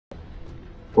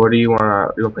Or do you want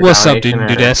to play What's up, Domination dude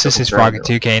and or dudettes? This is Triple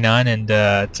Frogger2k9,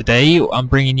 and today I'm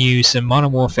bringing you some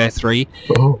Modern Warfare 3,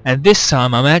 Oh. and this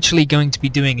time I'm actually going to be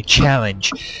doing a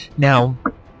challenge. Now,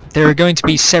 there are going to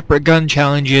be separate gun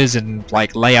challenges and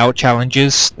like layout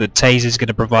challenges that teiz is going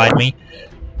to provide me,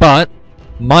 but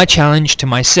my challenge to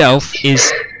myself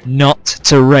is not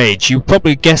to rage. You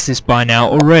probably guessed this by now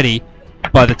already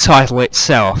by the title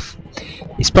itself.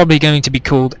 It's probably going to be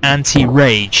called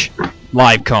Anti-Rage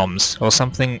Live Comms or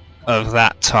something of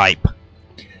that type.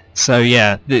 So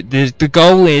yeah, the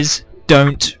goal is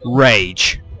don't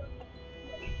rage.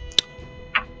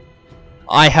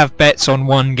 I have bets on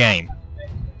one game.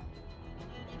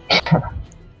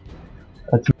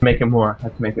 Let's make it more.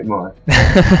 Let's make it more.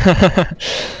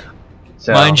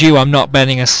 So, Mind you, I'm not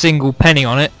betting a single penny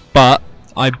on it, but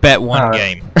I bet one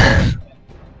game.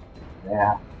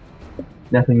 Yeah.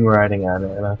 Nothing riding on it.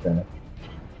 Okay.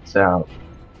 So,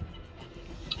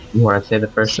 you want to say the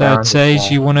first challenge? So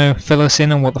teiz, you want to fill us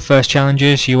in on what the first challenge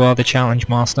is? You are the challenge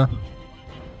master.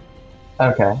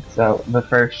 Okay, so the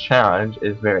first challenge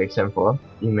is very simple.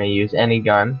 You may use any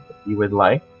gun you would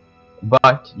like,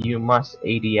 but you must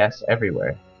ADS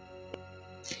everywhere.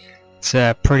 It's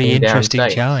a pretty Aim down interesting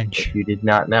sights, challenge. if you did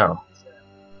not know.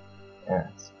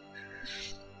 Yes.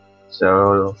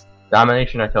 So,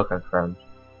 domination or kill confirmed?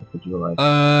 What would you like?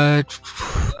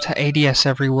 To ADS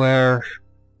everywhere,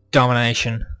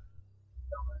 domination.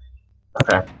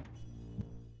 Okay.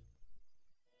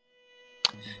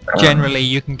 Generally,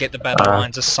 you can get the better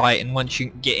lines of sight, and once you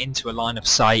get into a line of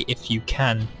sight, if you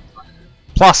can.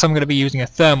 Plus, I'm going to be using a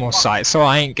thermal sight, so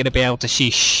I ain't going to be able to see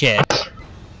shit.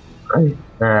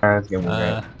 That's gonna be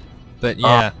great. But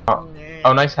yeah.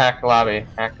 Oh, nice hack lobby.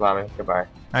 Hack lobby. Goodbye.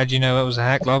 How'd you know it was a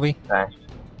hack lobby? Okay.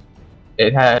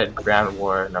 It had ground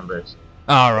war numbers.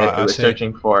 Oh, right, It was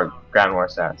searching for ground war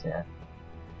stats, yeah.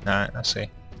 Alright, I see.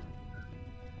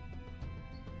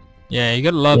 Yeah, you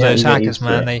gotta love those hackers,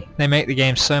 man. They make the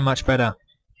game so much better.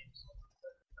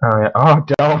 Oh, yeah. Oh,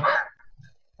 Dome.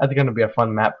 That's gonna be a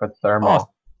fun map for thermal. Oh.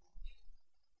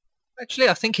 Actually,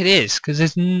 I think it is, because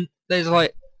there's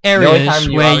like areas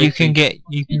where you can get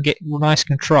nice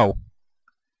control.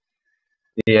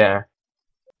 Yeah.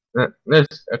 There's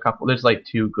a couple. There's like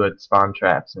 2 good spawn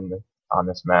traps on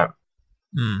this map.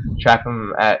 Trap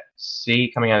them at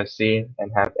C, coming out of C,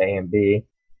 and have A and B,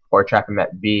 or trap them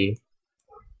at B.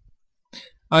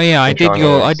 Oh yeah, I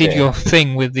did your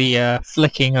thing with the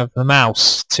flicking of the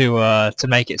mouse to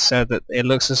make it so that it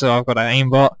looks as though I've got an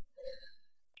aimbot.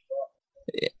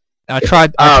 I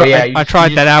tried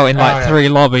that out in like 3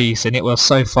 lobbies, and it was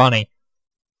so funny.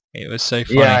 It was so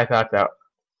funny. Yeah, I thought that.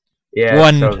 Yeah,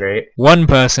 it's so great. One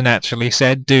person actually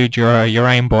said, "Dude, your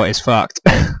aimbot is fucked."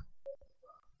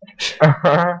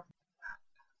 I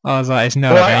was like, "It's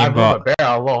not an aimbot."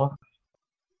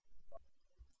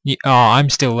 Oh, I'm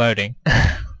still loading.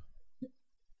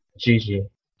 GG.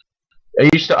 Are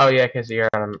you still? Oh yeah, because you're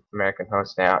on American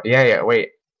host now. Yeah.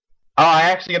 Wait. Oh, I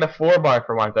actually get a 4-bar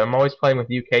for once. I'm always playing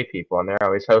with UK people, and they're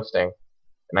always hosting,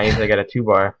 and I usually get a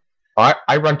 2-bar. Oh,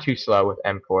 I run too slow with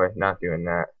M4. Not doing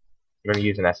that. I'm gonna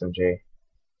use an SMG.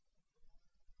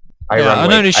 I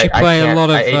noticed you play a lot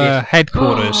of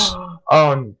headquarters.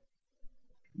 Oh,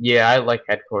 yeah, I like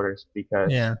headquarters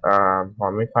because well,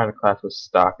 let me find a class with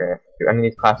stalker. I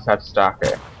need classes to have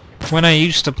stalker. When I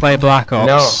used to play Black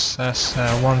Ops, that's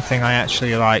one thing I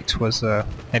actually liked was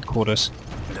headquarters.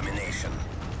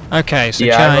 Okay, so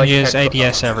challenge is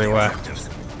ADS everywhere.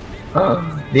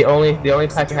 The only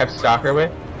type I have stalker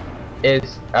with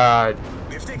is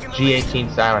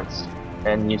G18 silenced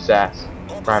and USAS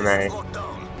primary.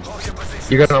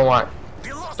 You're gonna want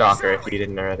stalker if you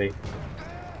didn't already.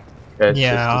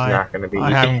 Yeah, not gonna be I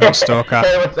haven't got stalker.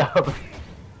 Hey, what's up?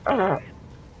 I'm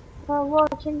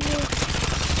watching you.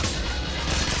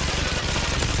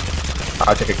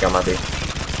 I'll take a kill, Marty.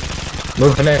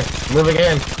 Moving in. Moving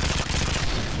in.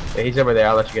 Yeah, he's over there.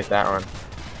 I'll let you get that one.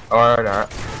 Or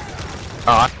not.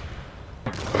 Oh.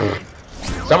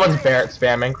 Someone's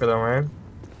spamming for the win.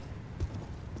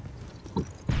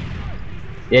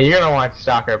 Yeah, you're gonna want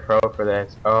Stalker Pro for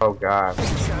this. Oh god.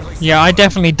 Yeah, I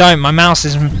definitely don't. My mouse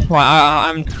is like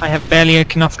I have barely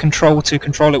enough control to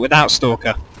control it without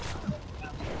Stalker.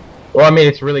 Well, I mean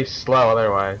it's really slow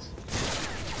otherwise.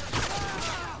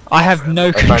 I have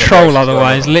no control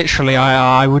otherwise. Literally,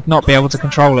 I would not be able to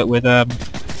control it with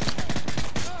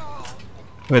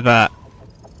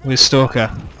Stalker.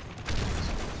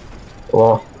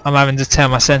 Well, I'm having to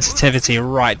turn my sensitivity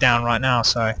right down right now,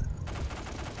 so.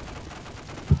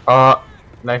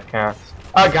 Knife counts.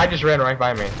 Oh, a guy just ran right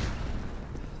by me.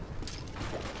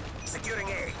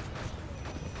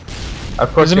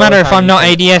 Of course, doesn't matter if I'm not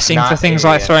ADSing for things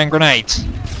like throwing grenades.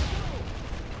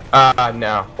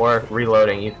 No. Or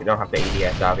reloading. You don't have the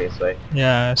ADS, obviously.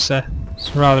 Yeah, it's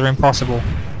rather impossible.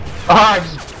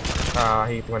 Oh,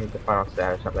 he went into final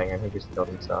stat or something, and he just killed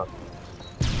himself.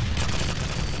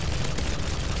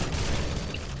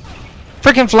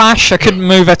 Freaking Flash! I couldn't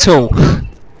move at all.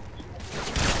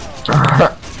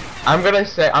 I'm gonna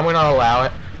allow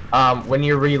it. When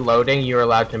you're reloading, you're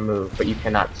allowed to move, but you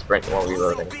cannot sprint while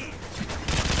reloading.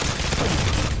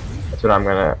 That's what I'm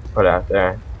gonna put out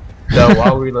there. So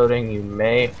while reloading, you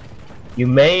may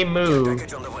move.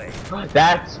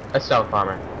 That's a stealth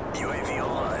bomber.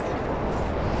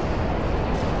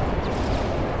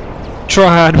 Try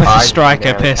hard with the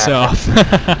striker, piss off.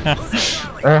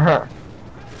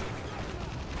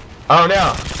 Oh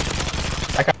no!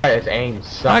 That guy's aim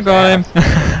sucks. I got him.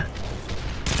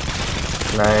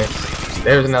 Nice.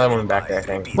 There's another one back there, I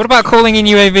think. What about calling in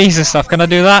UAVs and stuff? Can I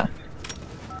do that?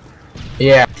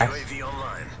 Yeah.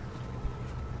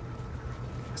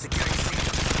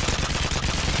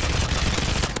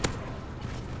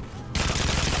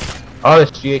 Oh,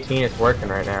 this G18 is working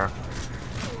right now.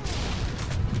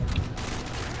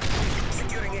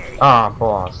 Ah,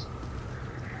 balls.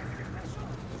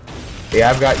 Yeah,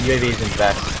 I've got UAVs and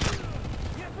vests.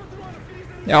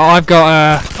 Yeah, I've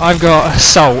got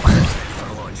assault.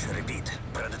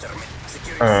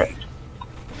 Alright.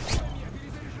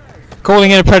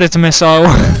 Calling in a predator missile.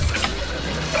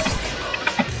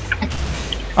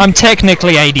 I'm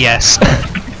technically ADS.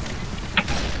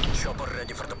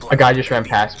 A guy just ran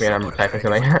past me and I'm attacking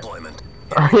something.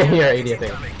 Oh yeah, you're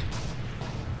ADSing.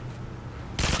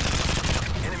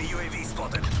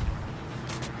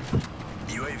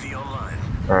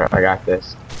 Alright, I got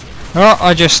this. Oh,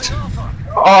 I just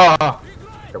Oh!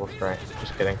 Double spray.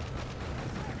 Just kidding.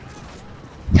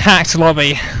 hacked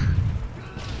lobby.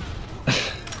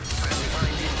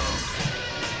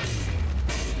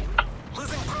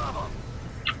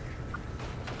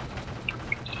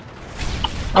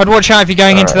 I'd watch out if you're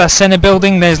going into that center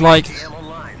building. There's like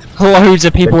loads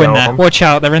of people in there. Watch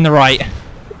out, they're in the right.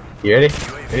 You ready?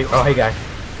 Ready? Oh, hey guy.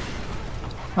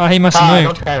 Oh, he must have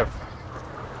moved.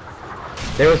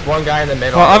 There was one guy in the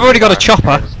middle. Well, I've already got a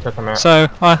chopper, took him out. so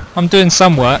I'm doing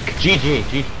some work.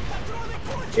 GG.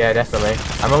 Yeah, definitely.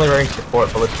 I'm only running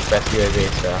support, but it's the best UAV,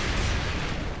 so.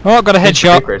 Oh, I've got a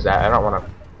headshot. Which is that? I don't want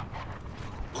to.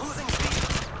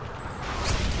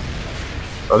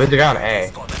 Oh, there's a guy on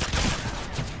A.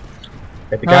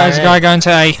 There's a guy going to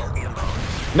A.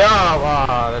 No!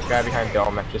 Oh, there's a guy behind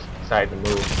Dome that just decided to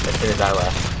move as soon as I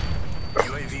left.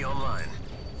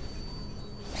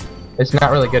 It's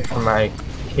not really good for my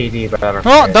KD, but I don't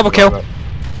Oh, double kill.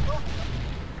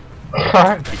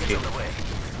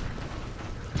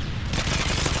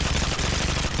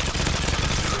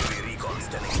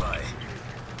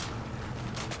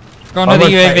 Got another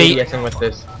UAV. ADSing with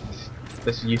this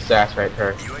USAS right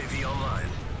here.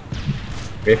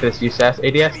 Ready for this USAS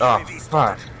ADS? Oh,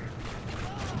 fuck.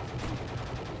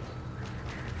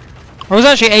 I was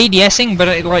actually ADSing, but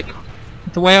it, like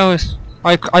the way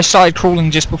I started crawling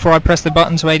just before I pressed the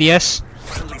button to ADS.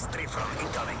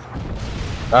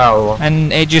 Oh.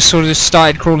 And it just sort of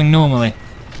started crawling normally.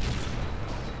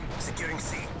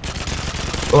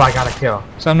 Oh, I got a kill.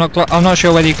 So I'm not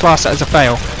sure whether you class that as a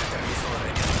fail.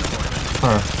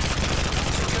 Huh.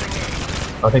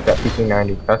 I'll take that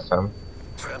PT90 custom.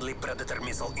 Friendly predator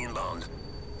missile inbound.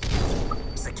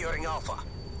 Securing Alpha.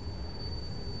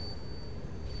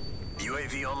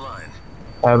 UAV online.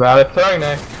 How about it? Throwing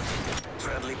knife.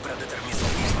 Friendly predator missile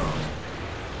inbound.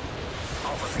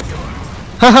 Alpha secure.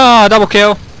 Haha, double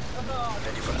kill.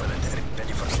 Ready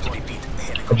for repeat.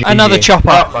 Another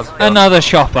chopper. Oh, Another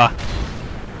chopper.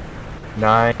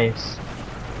 Nice.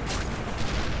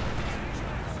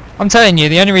 I'm telling you,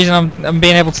 the only reason I'm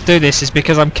being able to do this is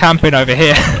because I'm camping over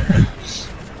here. There's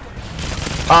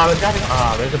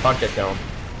a bunch at Dome.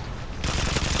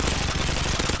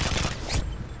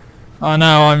 Oh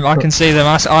no, I can see them.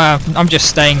 I'm just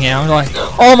staying here. I'm like,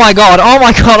 oh my god, oh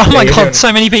my god, oh my god,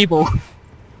 so many people.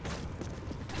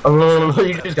 Oh,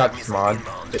 you just got smog.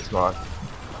 Get smog.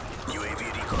 UAV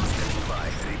recon standing by.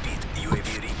 Repeat.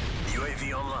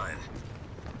 UAV online.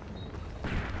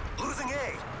 Losing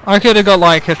A. I could have got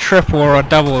like a triple or a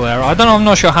double there. I don't know. I'm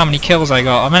not sure how many kills I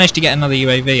got. I managed to get another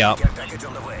UAV up. Care package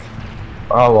on the way.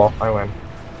 Oh well, I win.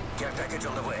 Care package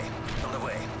on the way.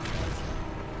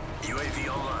 UAV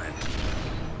online.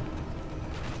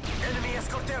 Enemy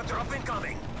escort airdrop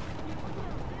incoming.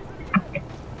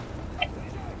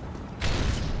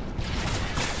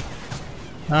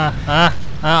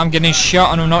 I'm getting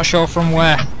shot and I'm not sure from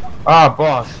where. Ah,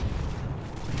 boss.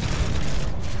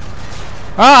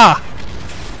 Ah!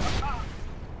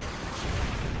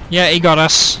 Yeah, he got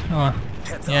us. Oh.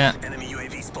 Heads Yeah. up. Enemy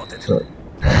UAV spotted.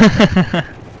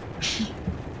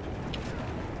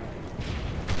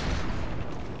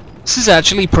 This is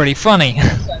actually pretty funny.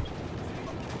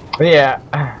 Yeah.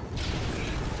 Come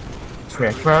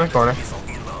here, come around the corner. Missile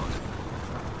inbound.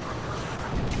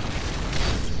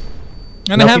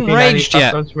 And No they haven't PP90 raged yet.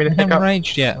 customs for me to They pick haven't up?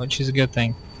 raged yet, which is a good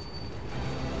thing.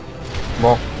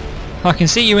 Well, I can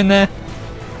see you in there.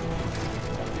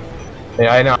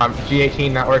 yeah, I know. I'm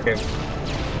G18 not working.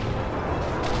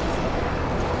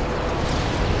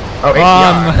 Oh,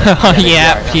 APR.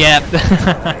 Yep, yep.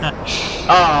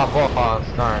 Oh, balls,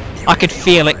 darn. I could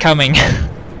feel it coming.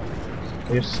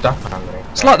 You're stuck on me.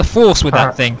 It's like the force with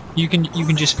that thing. You can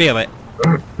just feel it.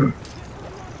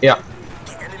 Yeah.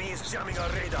 The enemy is jamming our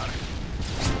radar.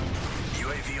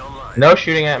 UAV online. No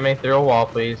shooting at me through a wall,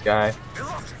 please, guy. We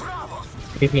lost Bravo.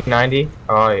 PP90?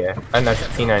 Oh, yeah. I know, just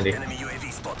P90. Enemy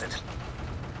UAV spotted.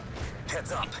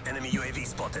 Heads up. Enemy UAV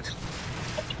spotted.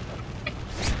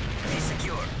 Be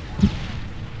secure.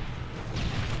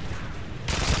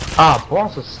 Ah,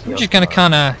 balls of steel. I'm just gonna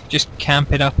kinda just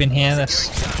camp it up in here. That's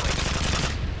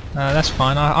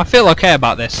fine. I feel okay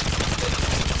about this.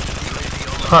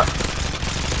 Huh.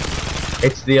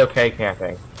 It's the okay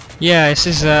camping. Yeah, this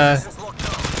is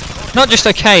not just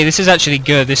okay. This is actually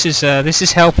good. This is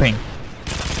helping.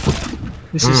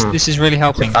 This is really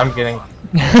helping. I'm getting.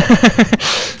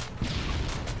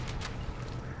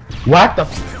 What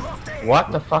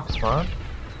the fuck spawned?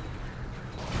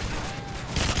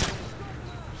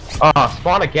 Oh,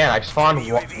 spawn again. I spawned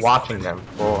watching them.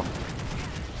 Cool.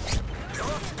 We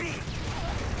lost B.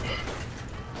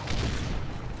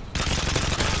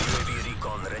 UAV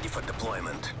recon ready for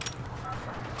deployment.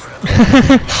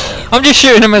 I'm just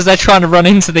shooting them as they're trying to run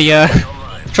into the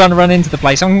Online.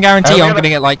 place. I can guarantee I'm you I'm gonna- gonna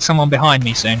get like someone behind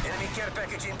me soon. Enemy care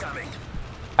package incoming.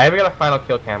 I haven't got a final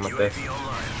kill cam with this. UAV online.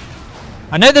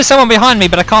 I know there's someone behind me,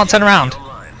 but I can't turn around.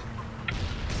 Online.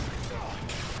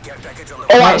 Care package on the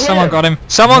Oh, way. I hit Someone him. got him.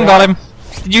 Someone got him.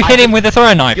 Did you hit him with a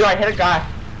throwing knife? Dude, I hit a guy.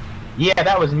 Yeah,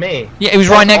 that was me. Yeah, it was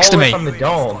That right next all to the way me. From the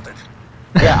dome. Spotted.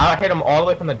 Yeah, I hit him all the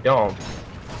way from the dome.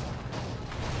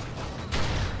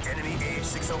 Enemy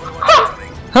AH-601 incoming.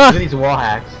 Huh. Look at these wall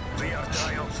hacks. We are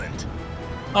triumphant.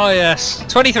 Oh yes.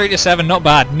 23-7. Not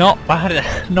bad. Not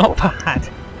bad. Not bad.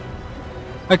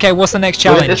 Okay, what's the next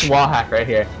Look at this challenge? wall hack right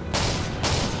here.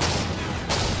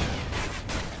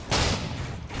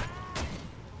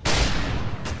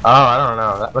 Oh, I don't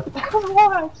know. But that was a wall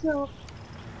hack, so.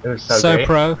 It was so great.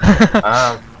 pro.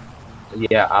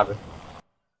 Yeah, obviously.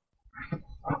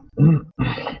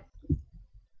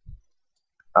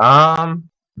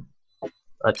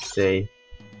 Let's see.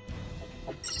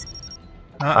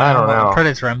 I don't know.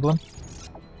 Predator emblem.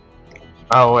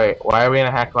 Oh wait, why are we in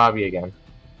a hack lobby again?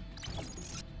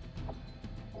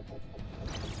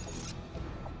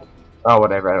 Oh,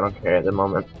 whatever. I don't care at the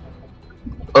moment.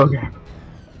 Okay.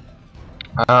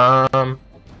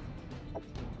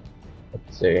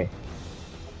 Let's see.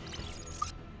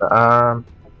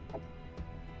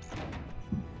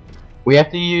 We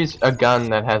have to use a gun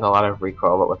that has a lot of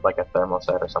recoil, but with like a thermal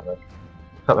set or something.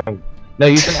 No,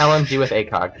 use an LMG with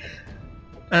ACOG.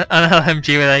 An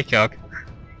LMG with ACOG.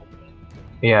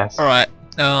 Yes. Alright,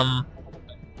 And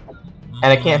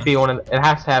it can't be one of. It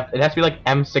has to be like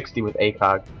M60 with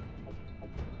ACOG.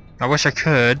 I wish I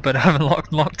could, but I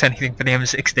haven't locked anything for the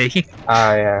M60.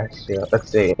 Yeah, sure. Let's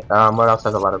see. What else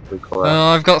has a lot of recoil?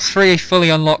 I've got 3 fully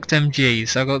unlocked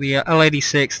MGs. I've got the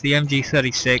L86, the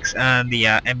MG36, and the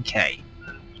MK.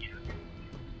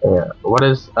 Yeah. What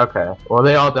is okay? Well,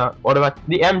 they all don't. What about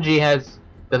the MG?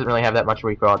 Doesn't really have that much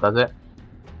recoil, does it?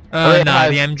 No, it the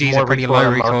has MGs more are pretty recoil low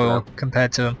than most of recoil them.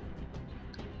 compared to them.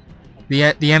 The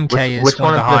MK Which is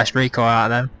one one of the is the- highest recoil out of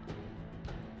them.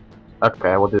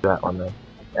 Okay, we'll do that one then.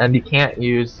 And you can't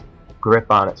use grip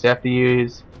on it, so you have to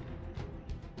use.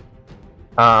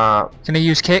 Can I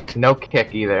use kick? No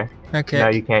kick either. Okay. No,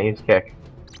 you can't use kick.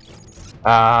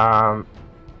 Attach.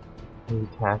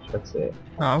 Let's see.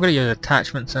 Oh, I'm gonna use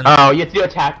attachments and. Oh, you have to do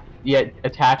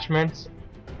attachments.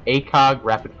 ACOG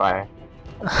rapid fire.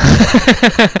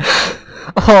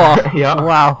 Oh, Yeah.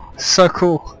 wow, so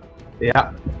cool.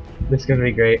 Yeah, this is gonna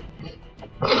be great.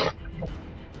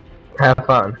 Have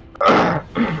fun.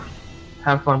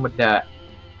 Have fun with that.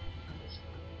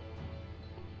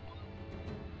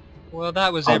 Well,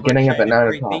 that was Oh, getting up at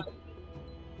 9 o'clock.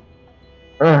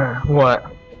 What?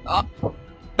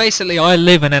 Basically, I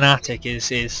live in an attic.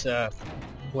 Is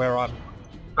where I'm.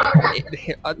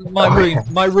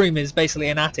 My room is basically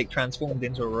an attic transformed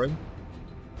into a room.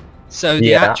 So the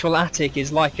Yeah. actual attic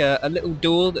is like a little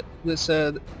door that's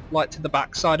like to the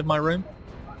back side of my room.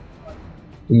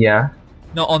 Yeah.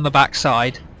 Not on the back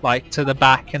side, like to the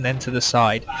back and then to the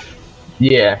side.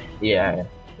 Yeah. Yeah.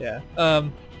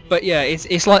 But yeah,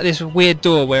 it's like this weird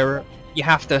door where you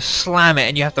have to slam it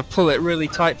and you have to pull it really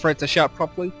tight for it to shut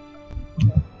properly.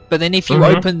 But then if you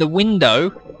open the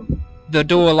window, the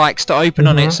door likes to open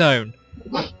on its own.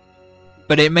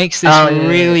 But it makes this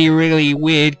really, really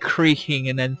weird creaking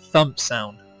and then thump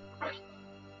sound.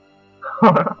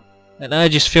 And I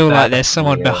just feel like there's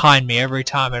someone behind me every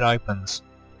time it opens.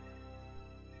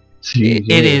 It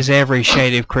is every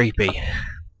shade of creepy.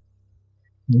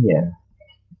 Yeah.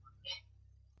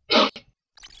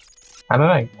 How did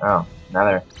I? Oh,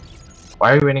 another.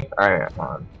 Why are we waiting? Alright, come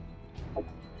on.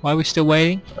 Why are we still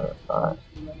waiting? I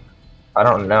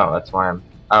don't know. That's why I'm.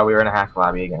 Oh, we were in a hack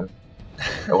lobby again.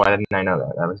 Why didn't I know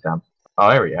that? That was dumb. Oh,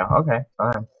 there we go. Okay,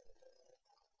 fine.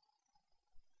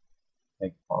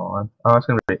 Take on. Oh, it's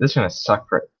gonna be. This is gonna suck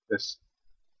for this.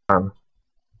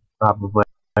 Probably.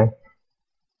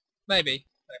 Maybe.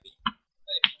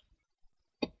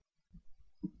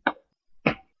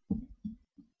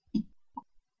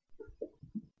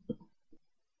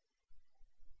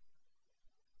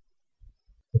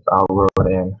 I'll load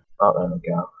in. Oh, there we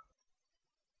go.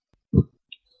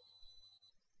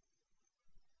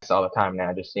 It's all the time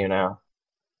now, just so you know.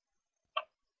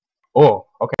 Oh,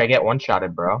 okay, get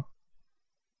one-shotted, bro.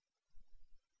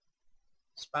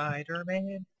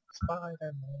 Spider-Man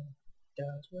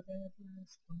does whatever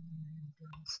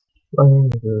Spider-Man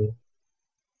does.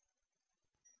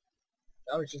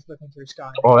 I was just looking through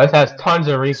Sky. Oh, this has tons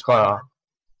of recoil.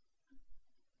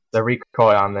 The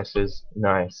recoil on this is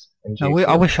nice.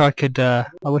 I wish I could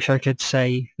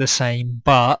say the same,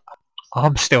 but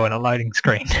I'm still in a loading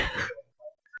screen.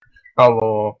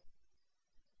 Oh,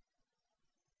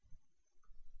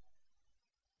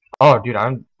 oh, dude,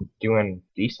 I'm doing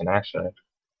decent actually.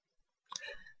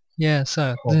 Yeah,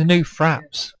 so the new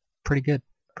fraps, pretty good.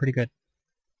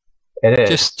 It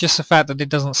is. Just the fact that it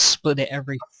doesn't split it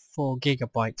every 4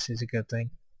 gigabytes is a good thing.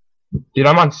 Dude,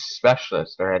 I'm on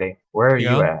specialist already. Where are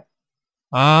you at?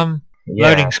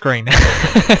 Loading screen.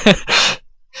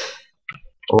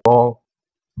 Well,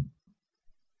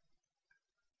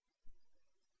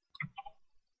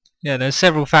 yeah, there's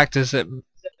several factors that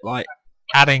like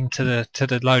adding to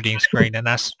the loading screen, and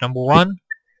that's number 1,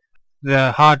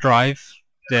 the hard drive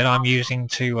that I'm using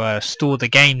to store the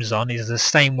games on is the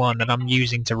same one that I'm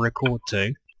using to record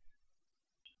to.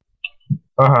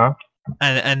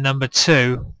 And number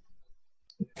 2,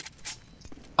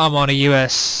 I'm on a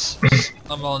US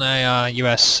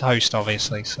host,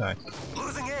 obviously, so.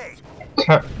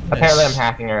 Apparently I'm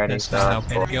hacking already, so.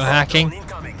 You're hacking?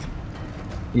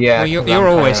 Yeah, well, you're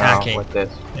always hacking. With this.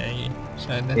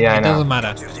 Yeah, it doesn't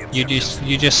matter. You're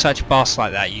just such boss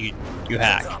like that. You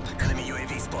hack.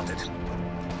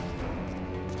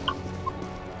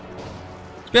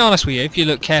 To be honest with you, if you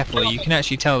look carefully, you can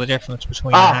actually tell the difference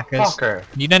between the hackers. Fucker.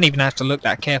 You don't even have to look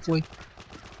that carefully.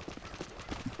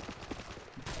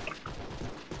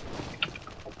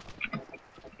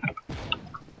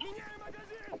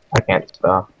 I can't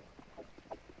spell.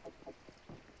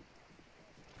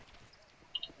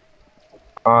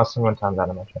 Oh, someone timed that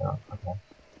on my channel. Okay.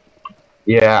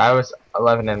 Yeah, I was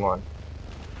 11-1.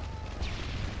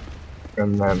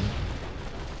 And then.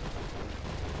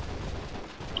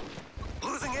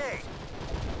 Losing A.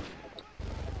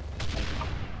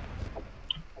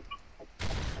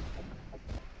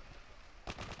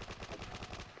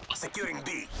 Securing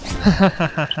B.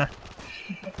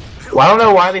 Well, I don't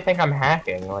know why they think I'm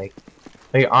hacking. Like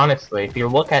honestly, if you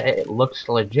look at it, it looks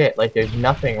legit. Like there's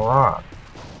nothing wrong.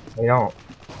 They don't.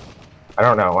 I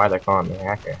don't know why they're calling me a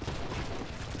hacker.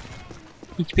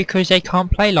 It's because they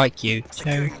can't play like you,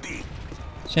 so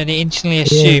they instantly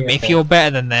assume if you're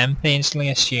better than them, they instantly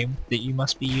assume that you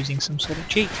must be using some sort of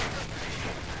cheat.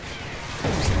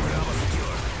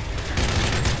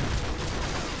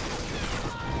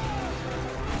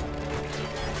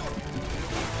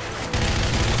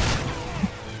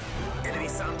 Enemy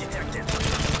sound detected.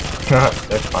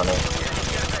 That's funny.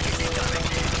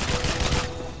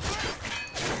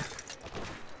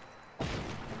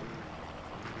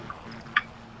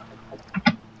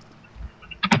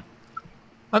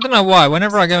 I don't know why,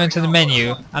 whenever I go into the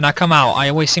menu and I come out, I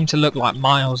always seem to look like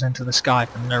miles into the sky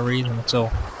for no reason at all.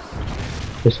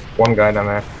 Just one guy down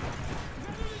there.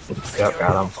 Yep,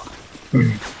 got him.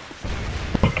 Enemy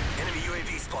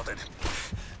UAV spotted.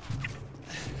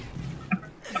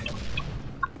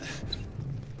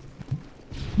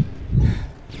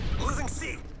 Losing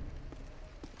C.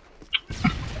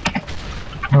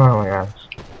 Oh my gosh.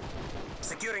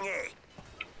 Securing A.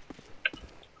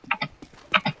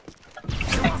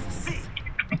 Lost C.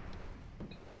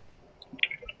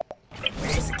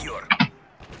 A secure.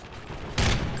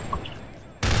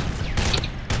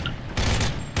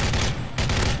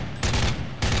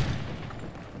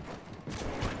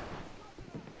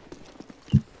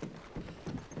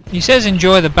 He says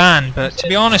enjoy the ban, but to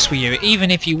be honest with you, even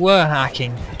if you were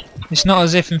hacking, it's not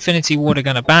as if Infinity Ward are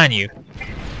gonna ban you.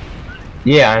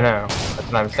 Yeah, I know. That's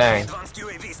what I'm saying. Advanced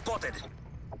UAV spotted.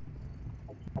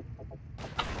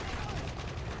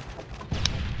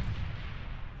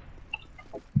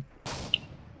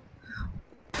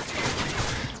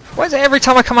 Why is it every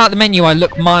time I come out the menu I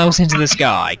look miles into the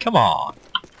sky? Come on.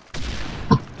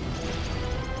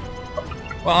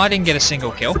 Well, I didn't get a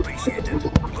single kill. Appreciated.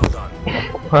 Well done.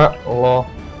 Huh, lol.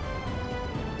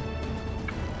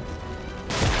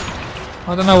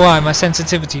 I don't know why, my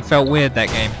sensitivity felt weird that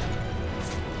game.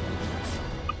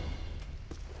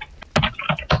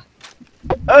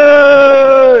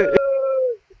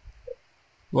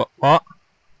 What?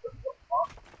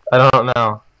 I don't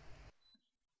know.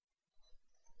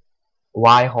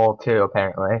 Y hole too,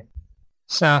 apparently.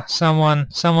 So, someone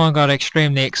got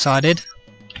extremely excited.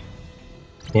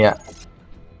 Yeah.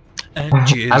 And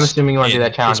I'm assuming you want to do in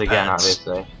that challenge his again, pants.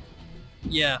 obviously.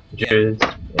 Yeah.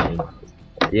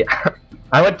 Yeah.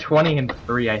 I went 20 and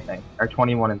 3, I think. Or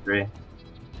 21 and 3. I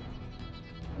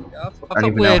don't felt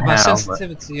even know weird, my how, but-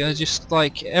 sensitivity, I just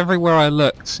like, everywhere I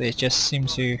looked, it just seemed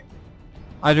to...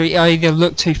 I either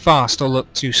look too fast or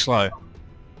look too slow.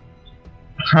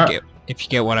 If you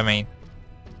get what I mean.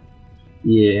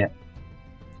 Yeah.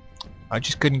 I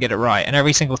just couldn't get it right, and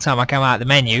every single time I come out of the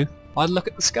menu, I'd look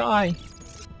at the sky.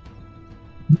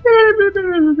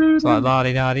 It's like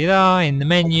la-di-da-di-da in the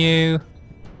menu.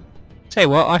 Tell you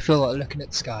what, I feel like looking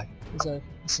at the sky.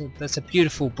 There's a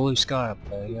beautiful blue sky up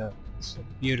there, yeah. It's a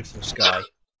beautiful sky.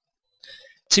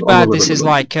 Too bad this is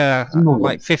like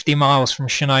 50 miles from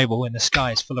Chernobyl and the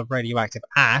sky is full of radioactive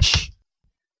ash.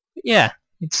 But yeah,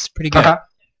 it's pretty good.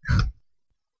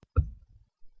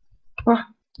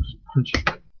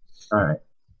 Alright.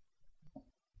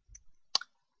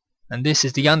 And this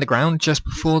is the underground just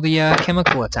before the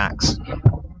chemical attacks.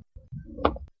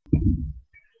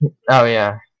 Oh,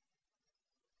 yeah.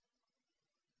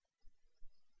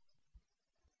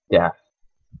 Yeah.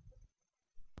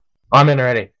 I'm in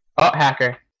already. Oh,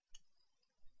 hacker.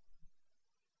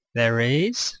 There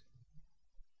is?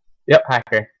 Yep,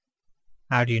 hacker.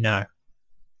 How do you know?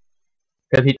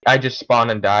 Because I just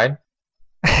spawned and died.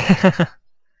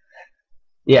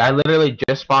 Yeah, I literally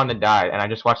just spawned and died, and I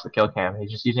just watched the kill cam. He's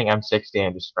just using M60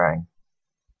 and just spraying.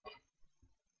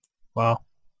 Well,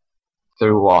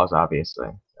 Through walls, obviously.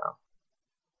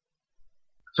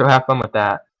 So have fun with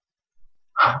that.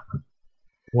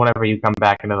 Whenever you come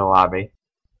back into the lobby.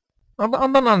 I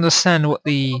don't understand what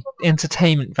the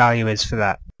entertainment value is for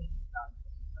that.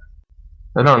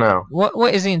 I don't know.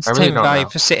 What is the really entertainment don't value know.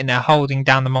 for sitting there holding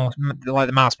down the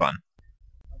mouse button,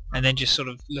 and then just sort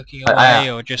of looking away,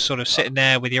 or just sort of sitting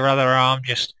there with your other arm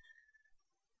just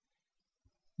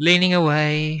leaning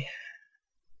away,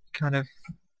 kind of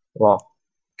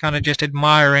just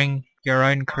admiring your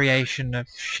own creation of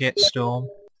shitstorm.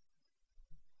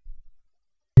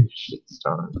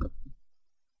 Shitstorm.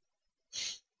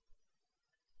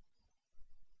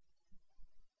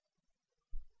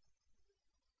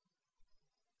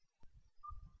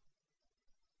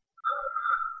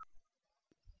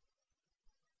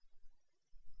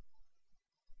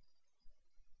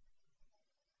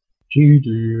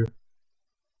 GG.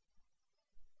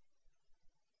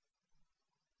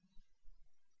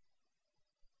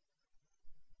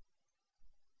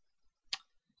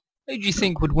 Who do you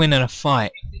think would win in a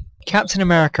fight? Captain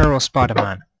America or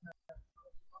Spider-Man?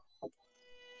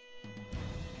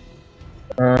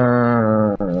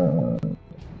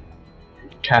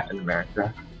 Captain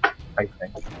America, I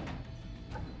think.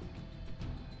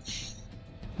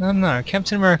 I don't know,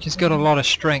 Captain America's got a lot of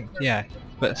strength, yeah,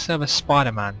 but so does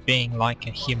Spider-Man, being like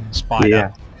a human spider.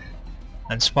 Yeah,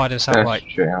 And spiders have that's like,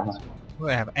 true.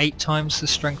 they have 8 times the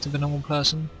strength of a normal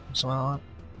person, something like that.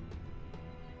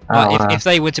 Oh, Like, if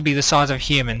they were to be the size of a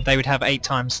human, they would have 8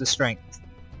 times the strength.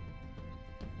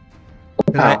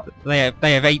 'Cause they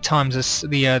have 8 times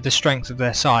the strength of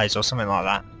their size, or something like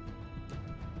that.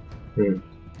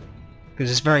 Because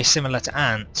it's very similar to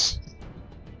ants.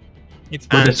 If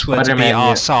Well, ants were to be Spider-Man, our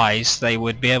yeah. size, they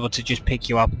would be able to just pick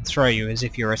you up and throw you as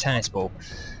if you're a tennis ball.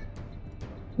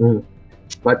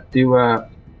 But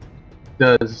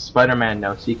does Spider-Man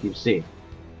know CQC?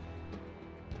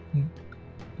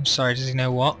 I'm sorry, does he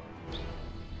know what?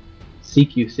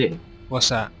 CQC, What's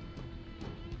that?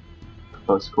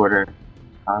 close quarter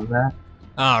combat,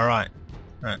 Ah, right.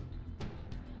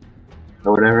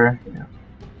 or whatever. Yeah.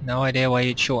 No idea why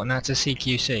you'd shorten that to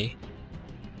CQC.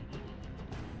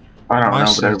 I don't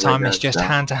Most know, of but the time everybody it's just does, so.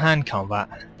 hand-to-hand combat.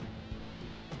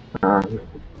 Um,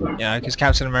 Yeah, because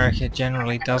Captain America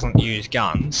generally doesn't use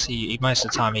guns. Most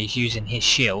of the time he's using his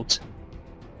shield.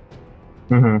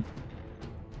 Mhm.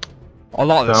 A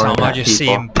lot of the So time, I that just see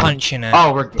people- him punching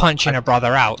Oh, a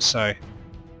brother out. So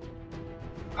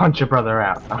punch your brother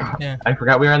out. Yeah. I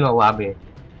forgot we were in the lobby.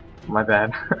 My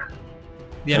bad.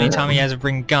 the only time he has to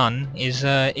bring gun is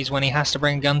when he has to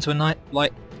bring a gun to a night,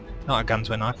 like not a gun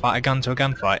to a knife fight, a gun to a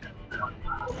gunfight.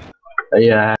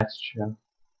 Yeah, that's true.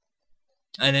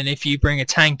 And then if you bring a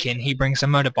tank in, he brings a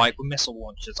motorbike with missile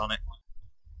launchers on it.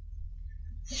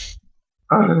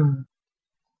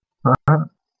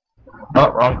 Oh,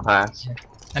 wrong class.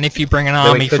 And if you bring an we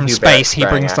army could from do space, he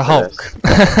better brings the after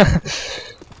Hulk.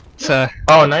 So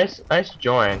Oh, nice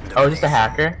join. Oh, is this a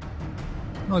hacker?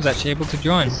 I was actually able to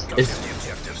join. This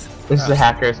is the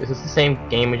hackers. Is this the same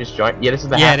game we just joined? Yeah, this is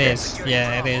the Yeah, hacker. it is.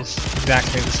 Yeah, it is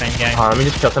exactly the same game. Let me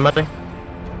just kill somebody.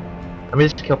 Let me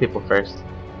just kill people first.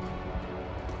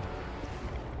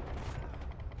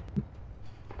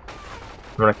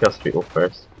 I'm gonna kill some people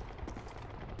first.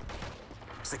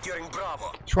 Securing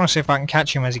Bravo. Just want to see if I can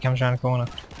catch him as he comes around the corner.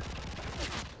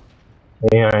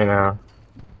 Yeah, I know.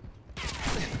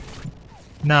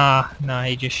 Nah,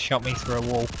 he just shot me through a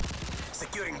wall.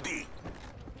 Securing B.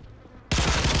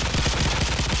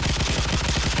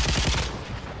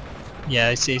 Yeah,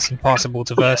 it's impossible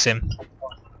to verse him.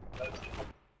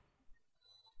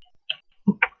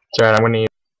 It's alright, I'm gonna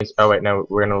use... Oh wait, no,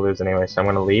 we're gonna lose anyway, so I'm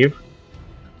gonna leave.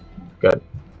 Good.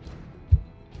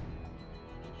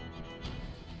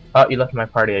 Oh, you left my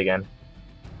party again.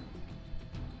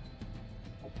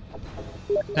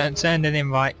 Don't send an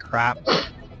invite, crap.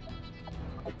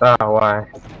 Oh, why?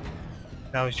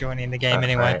 I was joining the game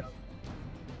anyway.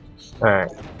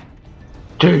 Alright.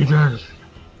 Jesus!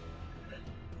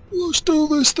 Let's do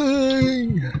this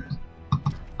thing!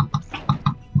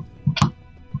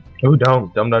 Oh,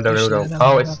 don't.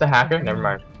 Oh, it's the hacker? Never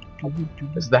mind.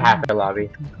 This is the hacker lobby.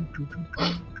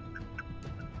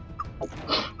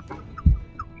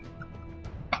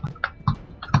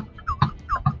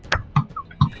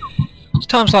 It's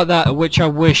times like that at which I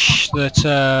wish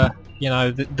that, you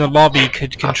know, the lobby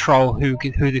could control who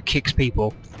kicks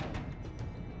people.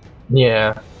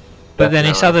 Yeah. But then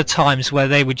it's definitely. other times where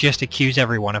they would just accuse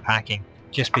everyone of hacking,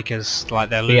 just because, like,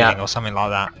 they're losing or something like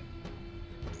that.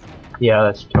 Yeah,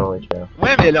 that's totally true.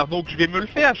 Ouais, mais alors donc je vais me le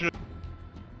faire.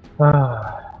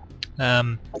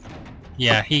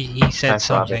 Yeah, he said Hack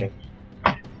something.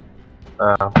 lobby.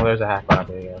 Well, there's a hack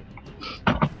lobby again.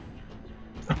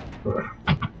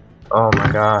 Oh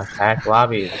my gosh, hack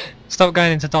lobbies. Stop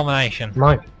going into domination. Come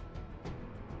on.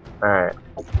 Alright.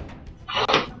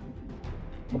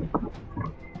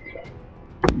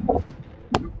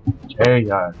 Hey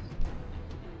guys.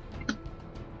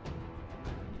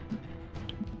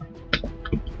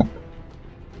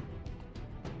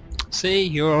 See,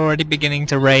 you're already beginning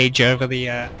to rage over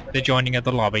the joining of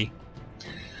the lobby.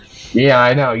 Yeah,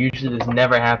 I know. Usually this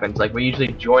never happens. Like, we usually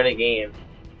join a game,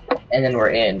 and then we're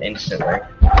in instantly.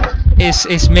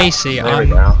 It's me, see. There we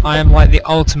go. I am like the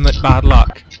ultimate bad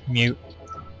luck mute.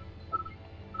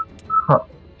 Huh.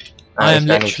 I am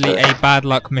Nice, literally a bad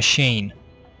luck machine.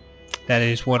 That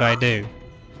is what I do.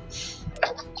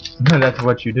 That's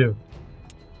what you do.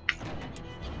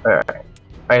 Alright.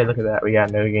 Hey, look at that. We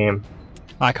got no game.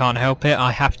 I can't help it.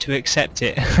 I have to accept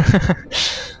it.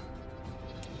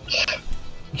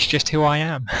 It's just who I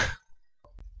am.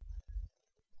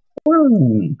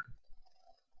 Woo.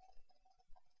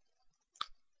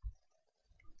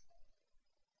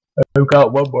 I've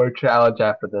got one more challenge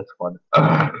after this one.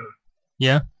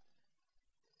 Yeah?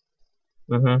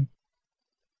 So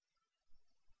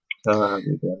that'll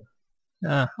be good.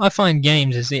 I find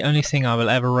games is the only thing I will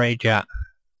ever rage at.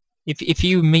 If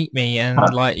you meet me and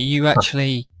like you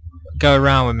actually go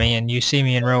around with me and you see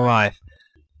me in real life,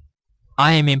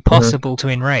 I am impossible to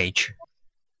enrage.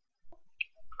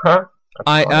 Huh?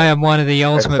 I am one of the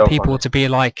ultimate so people funny. to be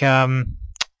like,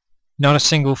 not a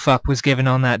single fuck was given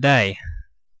on that day.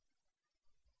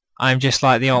 I'm just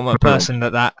like the ultimate person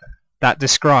that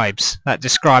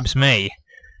describes me,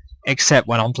 except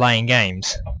when I'm playing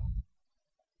games.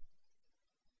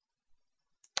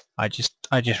 I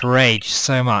just rage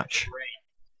so much.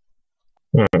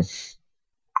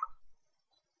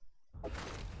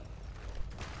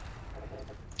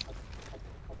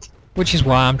 Which is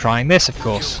why I'm trying this, of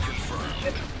course.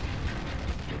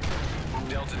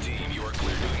 Delta team, you are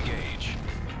clear to engage.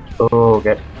 Oh,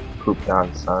 get pooped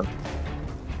on, son.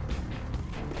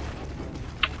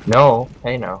 No,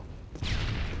 hey no.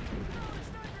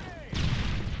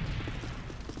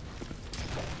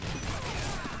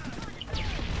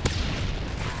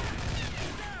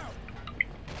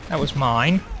 That was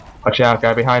mine. Watch out,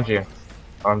 guy behind you.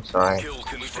 Oh, I'm sorry. Kill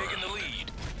confirmed. We've taken the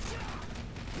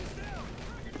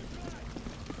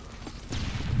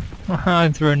lead. I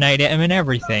threw a nade at him and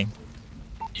everything.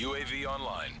 UAV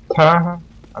online.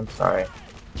 I'm sorry.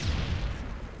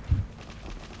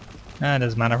 That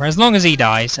doesn't matter. As long as he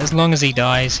dies,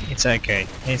 it's okay.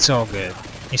 It's all good.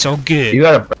 It's all good. You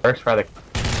gotta burst fire the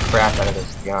crap out of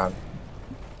this gun.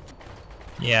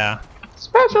 Yeah.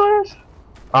 Specialist!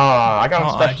 Oh, I got him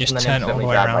Oh, I specialist just and then turned it all the instantly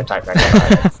way died by around. type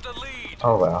magnet. That's the lead.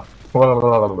 Oh well.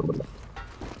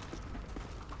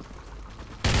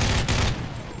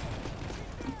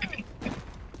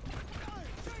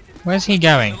 Where's he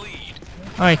going?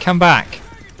 Oh, come back.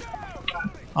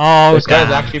 Oh, This gun's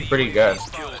damn. actually pretty good.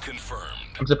 Kill confirmed.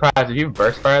 I'm surprised. Did you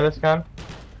burst fire this gun?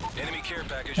 Enemy care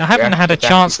package. I haven't had a It's actually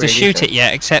chance to pretty shoot decent. it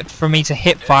yet, except for me to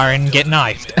hip fire and get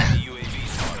knifed. Enemy UAV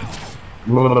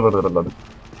spotted.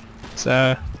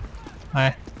 So,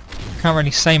 I can't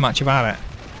really say much about it.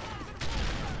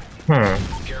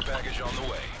 Care package on the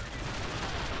way.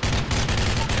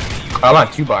 I'm on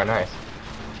 2-bar, nice.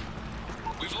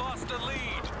 We've lost the lead.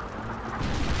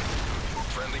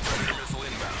 Friendly predator missile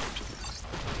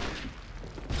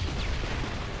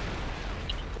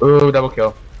inbound. Ooh, double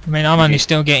kill. I mean, I'm only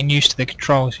still getting used to the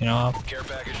controls, you know. Care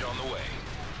package on the way.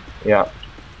 Yeah.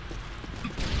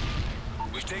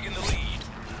 We've taken the lead.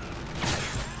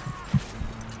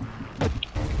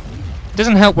 It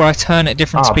doesn't help where I turn at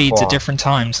different Oh, speeds at fuck. different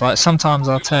times. Like, sometimes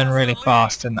I'll turn really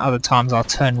fast and other times I'll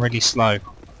turn really slow.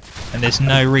 And there's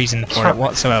no reason for it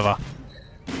whatsoever.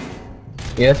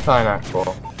 Yeah, it's probably not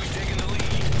cool. We've taken the lead.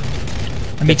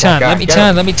 Let me Get that turn, guy, let me get turn,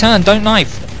 him. let me turn, don't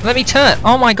knife. Let me turn.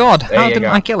 Oh my god, There how you didn't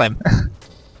go. I kill him?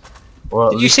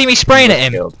 Well, Did you see me spraying at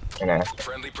him?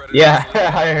 Friendly predator. Yeah, missile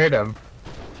inbound. I heard him.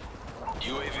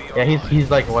 UAV Yeah, online.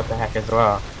 he's like, what the heck as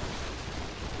well.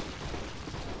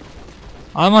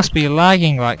 I must be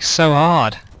lagging like so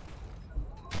hard.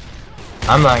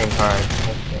 I'm lagging hard.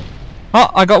 Oh,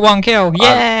 I got one kill.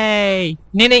 Yay!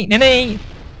 Ninny, ninny!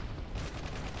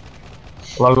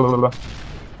 Blah, blah, blah, blah.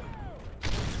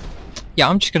 Yeah,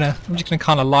 I'm just gonna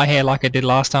kind of lie here like I did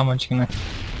last time. I'm just gonna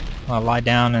lie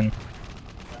down and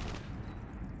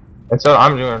That's what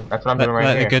I'm doing. That's what I'm doing let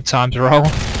right the here. good times roll.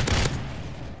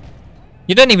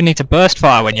 You don't even need to burst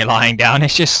fire when you're lying down.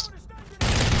 It's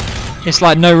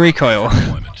like no recoil.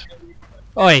 Deployment.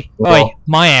 Oi, Whoa. oi,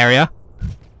 my area.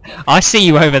 I see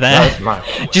you over there, That was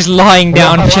mine. just lying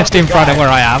down I just lost in the front of guy. where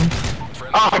I am.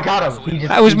 Oh, I got him. He just,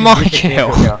 That was he just my view-kicked me kill.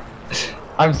 into a kill.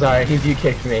 I'm sorry. He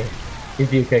view-kicked me. He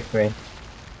view-kicked me.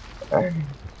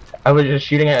 I was just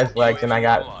shooting at his legs and I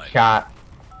got shot.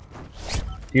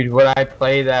 Dude, would I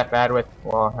play that bad with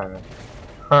Wallhammer?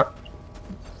 Huh.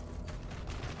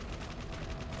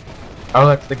 Oh,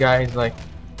 that's the guy who's like...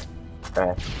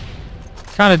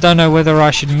 Kind of don't know whether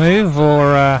I should move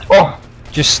or Oh!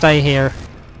 just stay here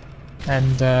and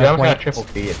Dude, I'm gonna wait. triple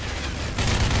feed.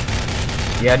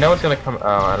 Yeah, no one's gonna come. Oh,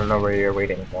 I don't know where you're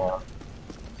waiting now.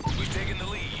 We've taken the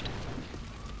lead.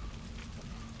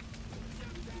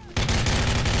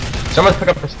 Someone pick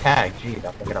up this tag. Jeez,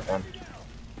 I'll pick it up then.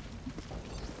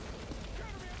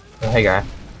 Oh, hey, guy.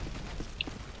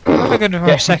 I'll pick it for a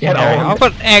Get secondary. owned. I've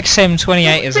got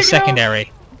XM28 as a Pick it up.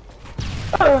 secondary.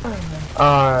 Oh,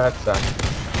 that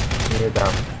sucks. You're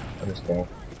dumb. I'm just kidding.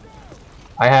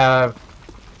 I have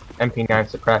MP9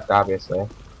 suppressed, obviously.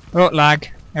 Oh,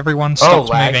 lag. Everyone Oh, stopped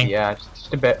lag. moving. Yeah,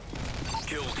 just a bit.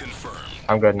 Kill confirmed.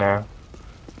 I'm good now.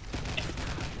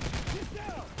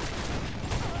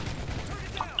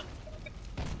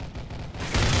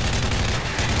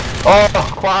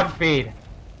 Oh, quad feed.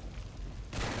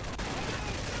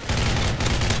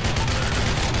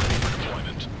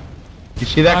 Deployment. You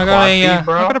see that I quad got feed,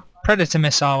 bro? I got a predator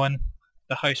missile when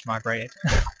the host migrated.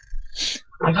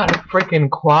 I got a freaking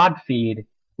quad feed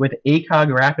with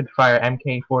ACOG rapid fire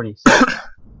MK46.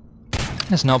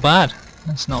 That's not bad.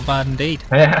 That's not bad indeed.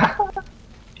 Yeah.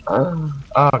 Oh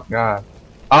god.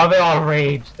 Oh, they all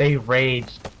raged. They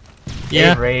raged.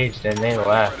 Yeah. They raged and they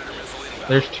left.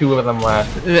 There's 2 of them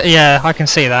left. Yeah, I can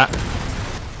see that.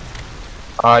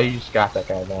 Oh, you just got that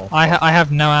guy now. I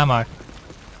have no ammo.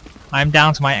 I'm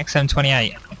down to my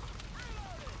XM28.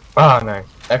 Oh, nice.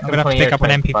 I'm gonna have to pick up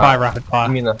an MP5 rapid I fire.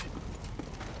 mean the...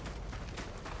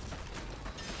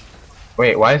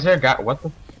 Wait, why is there a guy? What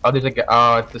the? Oh, there's a guy.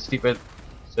 Oh, it's the stupid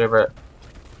server.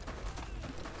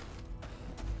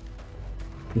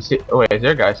 You see? Oh, wait, is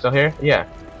there a guy still here? Yeah.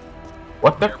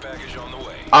 What the? Care package on the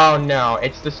way. Oh no,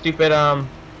 it's the stupid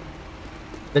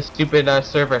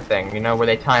server thing. You know, where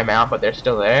they time out, but they're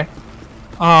still there.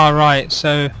 Oh, right.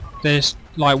 So there's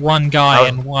like one guy Oh.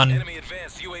 and one. Enemy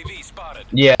advanced UAV spotted.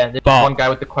 Yeah, there's Bot. one guy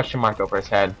with the question mark over his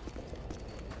head.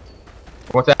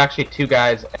 Well, it's actually 2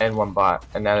 guys and 1 bot,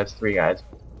 and now there's 3 guys.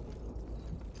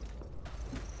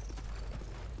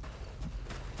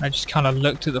 I just kind of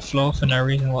looked at the floor for no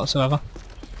reason whatsoever.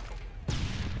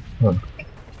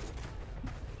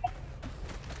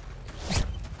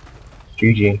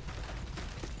 GG.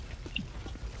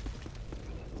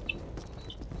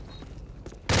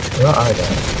 Where are they?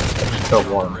 I just killed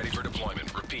one. Ready for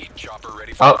deployment. Repeat. Chopper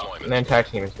ready for Oh, deployment. and then tag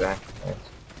team is back. Nice.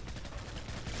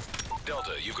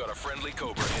 Delta, you've got a friendly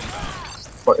Cobra inbound.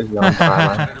 What is the on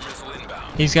timer? Predator missile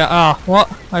inbound. He's got. Oh,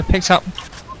 what? I picked up.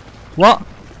 What?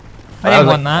 I didn't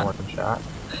want that. One shot.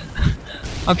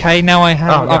 Okay, now I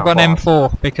have. Oh, no, I've got an well.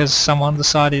 M4 because someone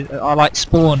decided I like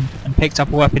spawn and picked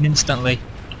up a weapon instantly.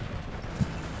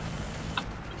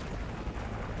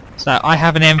 So I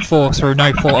have an M4 through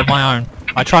no fault of my own.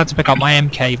 I tried to pick up my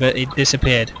MK, but it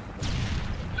disappeared.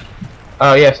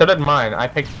 Oh yeah, so did mine. I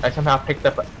somehow picked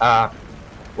up.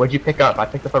 What'd you pick up? I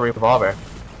picked up a revolver.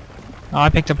 I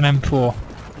picked up an M4.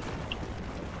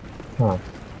 Hmm.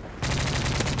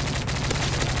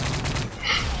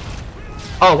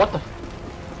 Oh, what the?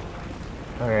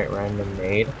 Alright, random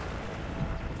nade.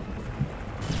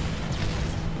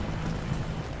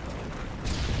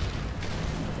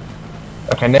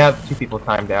 Okay, now 2 people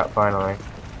timed out finally.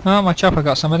 Oh, my chopper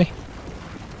got somebody.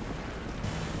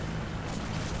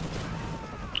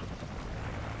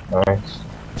 Nice.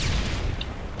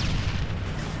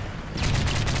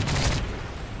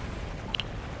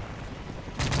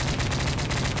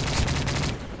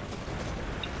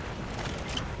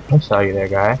 I saw you there,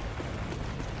 guy.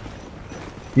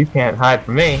 You can't hide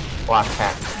from me. Block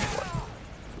pack.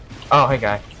 Oh, hey,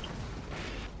 guy.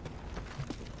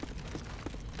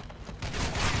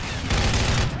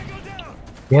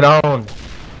 Get owned.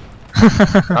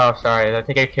 Oh, sorry. Did I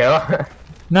take a kill?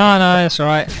 No, that's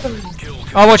alright. Kill.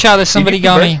 Oh, watch out! There's somebody you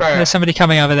burst coming. fire? There's somebody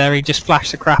coming over there. He just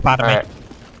flashed the crap out of me. Alright.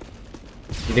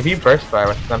 Dude, if you burst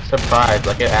fire, I'm surprised.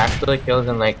 Like, it actually kills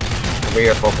in like 3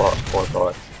 or 4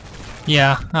 bullets.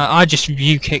 Yeah, I just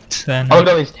view kicked then. Oh, look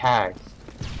at all these tags.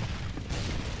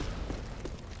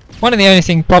 One of the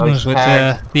only problems with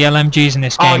tags. the LMGs in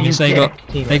this Oh, game you is they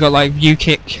dick. got like view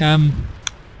kick.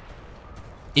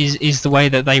 Is the way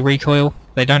that they recoil.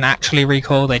 They don't actually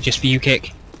recoil. They just view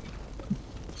kick.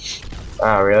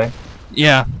 Oh, really?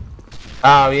 Yeah,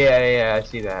 Oh, yeah, I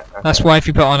see that. Okay. that's why if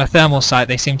you put on a thermal sight,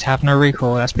 they seem to have no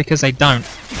recoil. That's because they don't.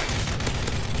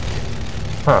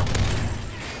 Huh.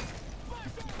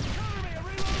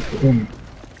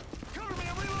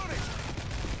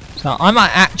 So I might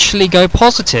actually go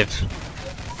positive.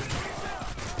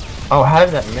 Oh, how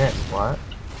did that miss? What?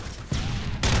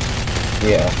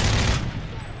 Yeah.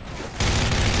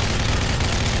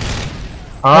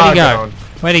 Where'd he Oh, go? don't.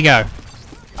 Where'd he go?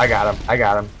 I got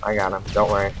him.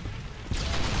 Don't worry.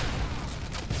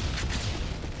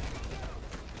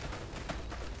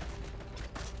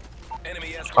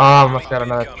 Enemy escort Oh, I must got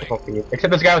another incoming. triple feed.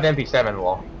 Except this guy with MP7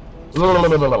 lol.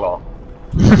 Oh,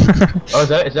 is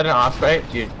that an osprey?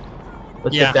 Dude.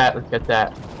 Let's Yeah. get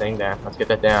that thing down. Let's get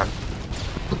that down.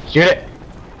 Shoot it!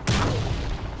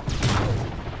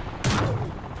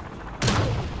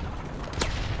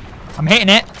 I'm hitting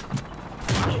it.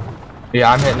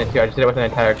 Yeah, I'm hitting it too. I just did it with an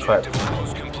entire clip. Objective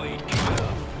almost complete. Keep it up.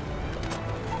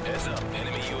 Heads up.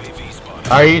 Enemy UAV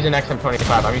spotted. Are you using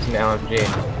XM25? I'm using the LMG.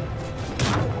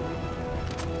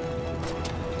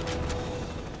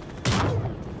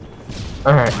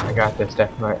 Alright, I got this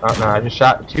definitely. Oh no, I just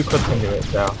shot 2 clips into it,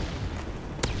 so.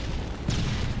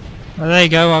 Well, there you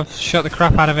go. I've shot the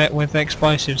crap out of it with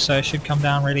explosives, so it should come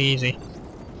down really easy.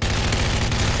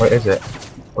 What is it?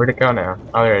 Where'd it go now?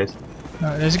 Oh, there it is.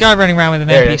 There's a guy running around with an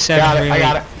There it is. MP7 Got it, really, I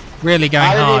got it. really going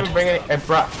I didn't hard. even bring it.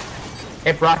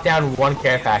 It brought down 1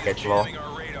 care package, lol. Jamming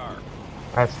our radar.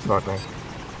 That's funny.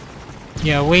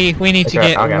 Yeah, we need to Okay,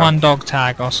 get I'll get 1 dog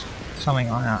tag or something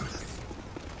like that.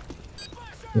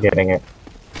 I'm getting it.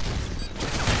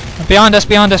 Behind us,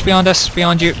 behind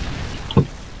you.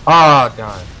 Oh,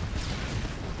 darn.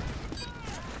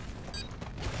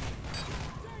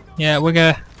 Yeah, we're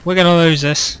gonna lose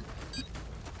this.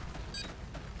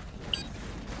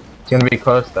 It's gonna be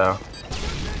close though.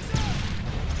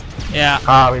 Yeah.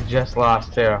 Oh, we just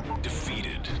lost too.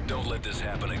 Defeated. Don't let this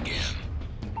happen again.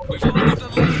 We've eliminated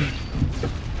the lead.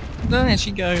 There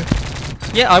she go.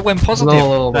 Yeah, I went positive.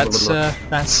 No. That's it.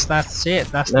 That's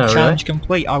No, the really? challenge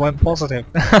complete. I went positive.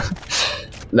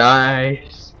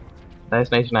 Nice. Nice.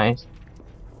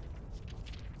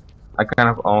 I kind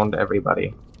of owned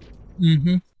everybody.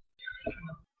 Mhm.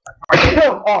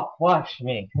 Oh, watch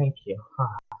me. Thank you.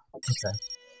 Okay.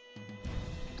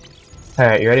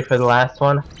 Alright, you ready for the last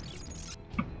one?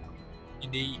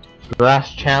 Indeed. The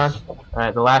last challenge?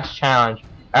 Alright, the last challenge.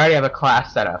 I already have a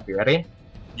class set up. You ready?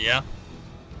 Yeah.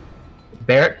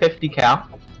 Barrett 50 cal.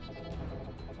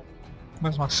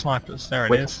 Where's my snipers? There it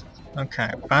With- is.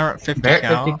 Okay, Barrett 50 Barrett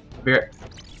cal. 50 Barrett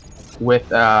with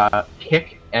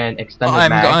kick and extended I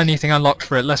haven't got mags. anything unlocked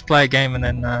for it. Let's play a game and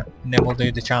then we'll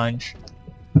do the challenge.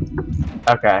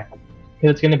 Okay.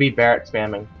 Because it's gonna be Barrett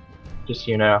spamming. Just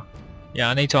so you know. Yeah,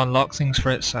 I need to unlock things for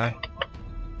it, so...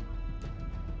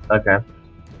 Okay.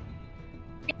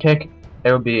 Kick.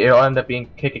 It'll end up being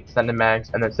kick, extended mags,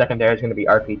 and then secondary is gonna be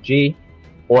RPG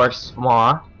or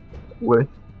SMAW with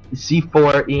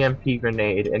C4 EMP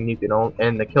grenade, and you can only,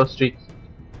 and the kill streaks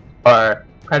are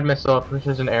Pred missile,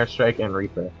 precision airstrike, and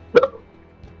Reaper.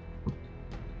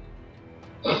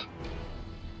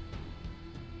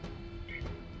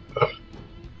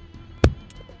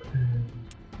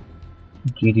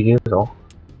 GD Diesel.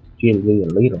 GD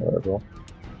and Lethal as well.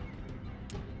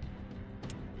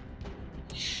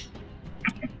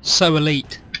 So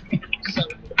elite.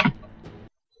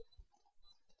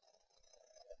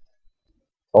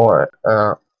 Or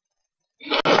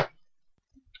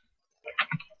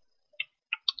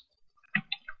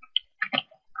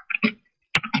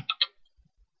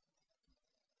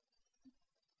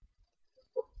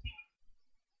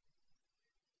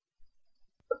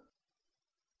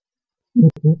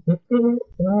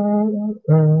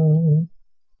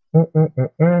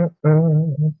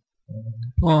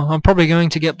Well, I'm probably going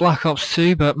to get Black Ops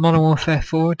 2, but Modern Warfare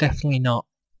 4, definitely not.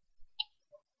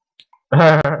 Is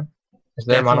there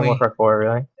Definitely. Modern Warfare 4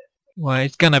 really? Well,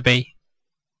 it's gonna be.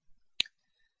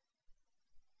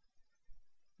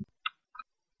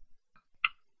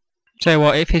 Tell you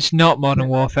what, if it's not Modern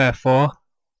Warfare 4,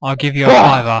 I'll give you a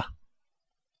fiver.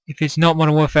 If it's not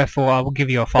Modern Warfare 4, I will give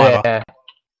you a fiver. Yeah.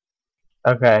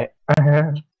 Okay.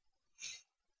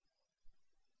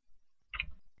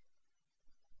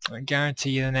 I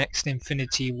guarantee you the next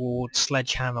Infinity Ward,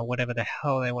 Sledgehammer, whatever the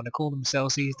hell they want to call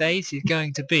themselves these days, is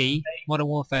going to be Modern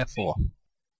Warfare 4.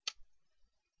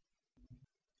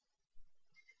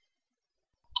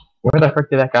 Where the frick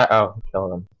did that guy? Oh, he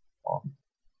killed him. Oh.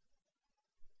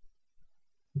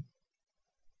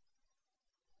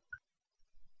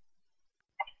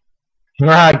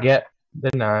 Ah, get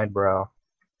denied, bro.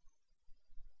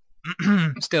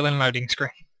 Still in loading screen.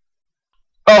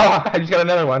 Oh, I just got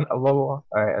another one. A low one.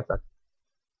 Alright, that's okay.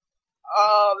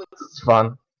 Oh, this is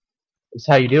fun. This is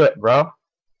how you do it, bro.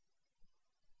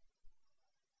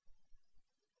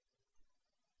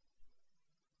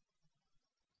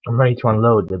 I'm ready to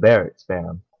unload the Barrett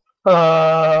spam.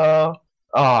 Oh,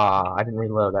 I didn't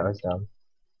reload. That was dumb.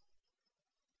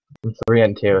 I'm 3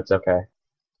 and 2. It's okay.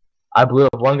 I blew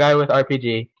up one guy with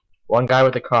RPG, one guy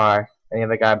with a car, and the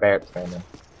other guy Barrett spamming.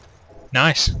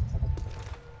 Nice.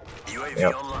 UAV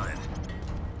Yep. online.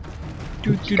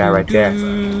 This guy right there.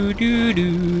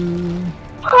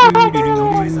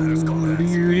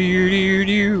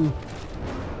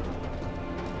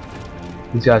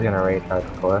 These guys gonna raid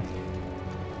hardcore.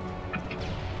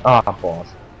 Oh, balls.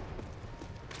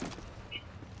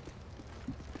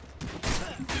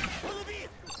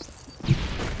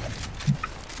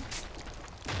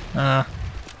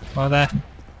 Well there.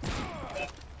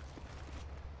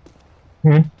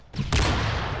 Hmm?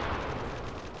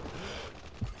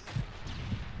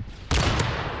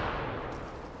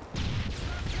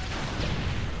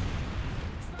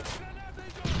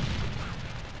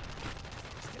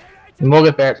 We'll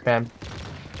get Barrett spam.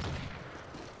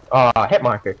 Oh, hit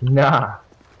marker. Nah.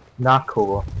 Not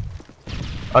cool.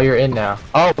 Oh, you're in now.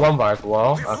 Oh, one bar's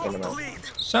low. We've Okay, lost no. the lead.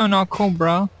 So not cool,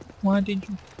 bro. Why'd you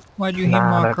hit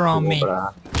Nah, marker that's on cool, me?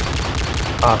 but,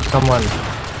 oh,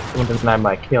 someone denied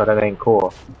my kill. That ain't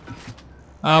cool.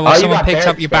 Oh, well, Oh, you someone got picked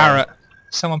up Barrett's your spam. Barrett.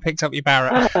 Someone picked up your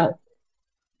Barrett.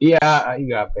 Yeah, you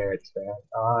got Barrett spam.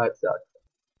 Oh, that sucks.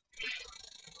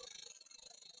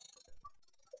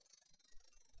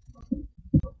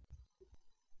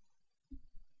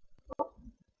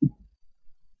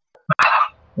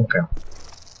 Okay.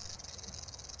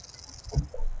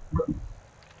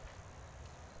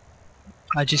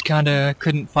 I just kinda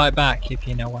couldn't fight back, if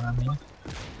you know what I mean.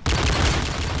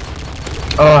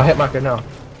 Oh, hit marker, no.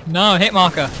 No, hit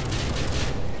marker!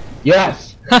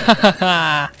 Yes!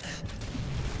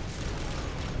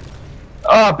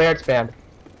 Oh, Barrett spammed.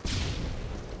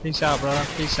 Peace out, brother.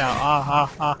 Peace out.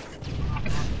 Ah.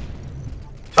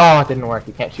 Oh, it didn't work.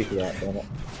 You can't shoot the damn it.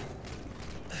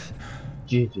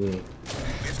 GG.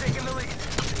 We've taken the lead.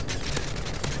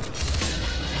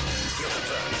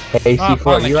 Hey, Oh, C4,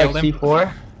 finally you like killed him.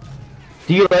 C4?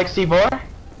 Do you like C4?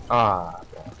 Ah,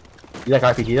 you like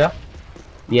RPG though?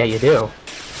 Yeah, you do.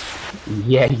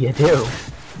 Yeah, you do.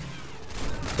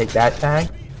 Take that tag.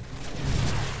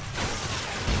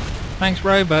 Thanks,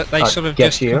 bro, but they I'll sort of get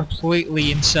just you.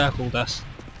 completely encircled us.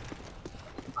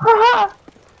 Haha!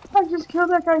 I just Kill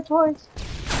that guy twice.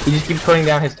 He just keeps putting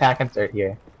down his tack insert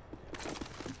here.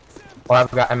 Well,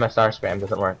 I've got MSR spam,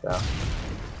 doesn't work though.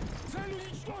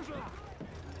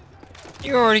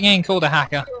 You're already getting called a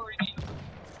hacker.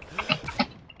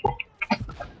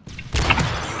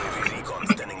 UAV recon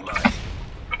standing by.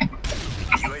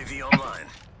 UAV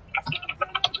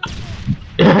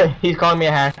online. He's calling me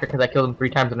a hacker because I killed him 3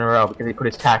 times in a row because he put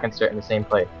his tack insert in the same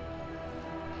place.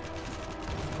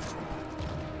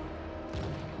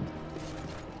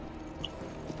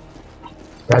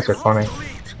 Guys are funny.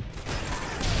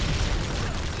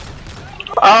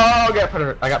 Oh, I got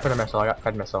pred missile. I got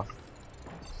pred missile.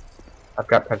 I've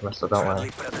got pred missile. Don't worry.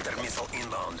 Friendly predator missile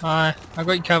inbound. I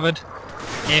got you covered.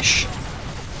 Ish.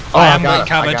 Oh, I am got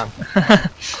got you him, I covered. got him.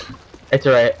 It's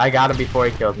alright. I got him before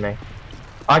he killed me.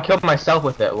 I killed myself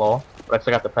with it, lol. But I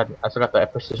still got the I still got the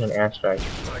precision airstrike.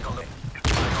 Strike on the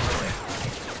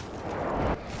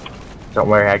Don't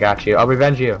worry, I got you. I'll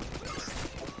revenge you.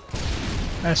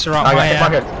 That's I alright.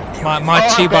 got hit buckets. My Oh,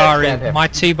 2-bar stand him. my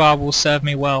 2-bar will serve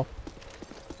me well.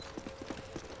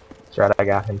 That's right, I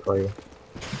got him for you.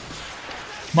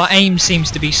 My aim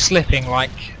seems to be slipping. Like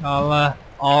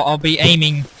I'll be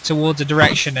aiming towards a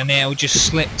direction and it'll just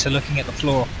slip to looking at the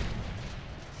floor.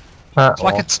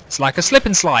 It's like a slip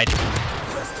and slide.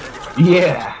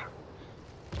 Yeah.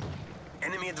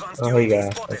 enemy advanced Oh, he UAV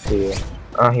got. spotted. Let's see.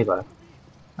 Oh, he left.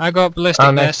 I got ballistic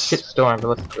Oh, nice vest. shit storm.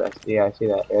 Ballistic vest. Yeah, I see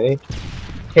that. Ready?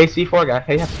 Hey, C4 guy.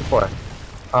 Hey, have C4.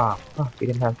 Oh, fuck. He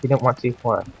didn't want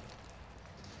C4.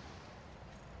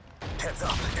 Heads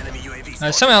up, enemy UAV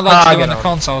Something spotted. I like to do get on the on.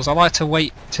 consoles. I like to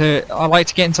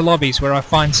get into lobbies where I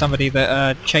find somebody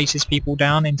that chases people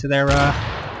down into their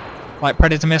like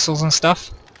predator missiles and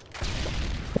stuff.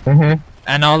 Mm-hmm.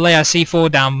 And I'll lay a C4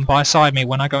 down beside me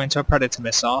when I go into a predator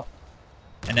missile.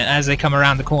 And then as they come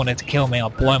around the corner to kill me, I'll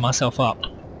blow myself up.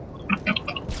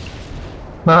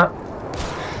 Huh?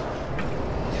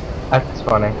 That's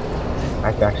funny.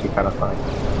 That's actually kind of funny.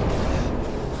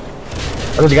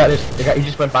 Oh, there's a guy. You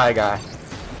just went by a guy.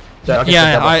 So, okay,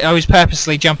 Yeah, so double- I was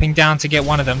purposely jumping down to get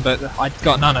one of them, but I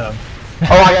got none of them.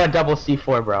 Oh, I got a double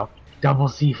C4, bro. Double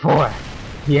C4.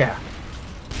 Yeah.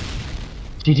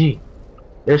 GG.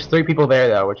 There's 3 people there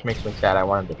though, which makes me sad. I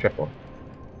wanted the triple.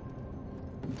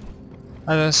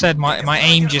 As I said, my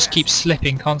aim just keeps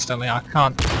slipping constantly. I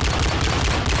can't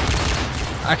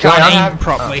aim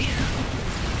properly.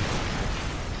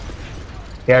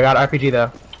 Yeah, I got RPG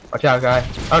though. Watch out, guy.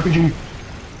 RPG.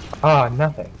 Oh,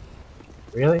 nothing.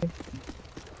 Really?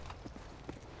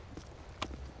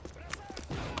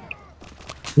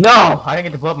 No, I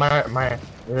didn't get to blow up my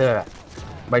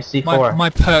C4. My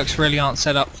perks really aren't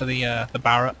set up for the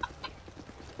Barrett.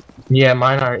 Yeah,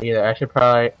 mine aren't either. I should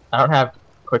probably. I don't have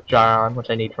quick draw on, which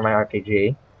I need for my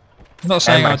RPG. I'm not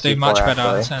saying my I'll do C4 much better. I'm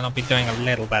actually. saying I'll be doing a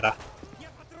little better.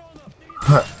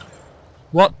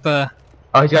 What the?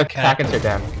 Oh, he's got Okay. attack insert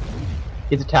down.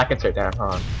 He's attack insert down.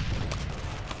 Hold on.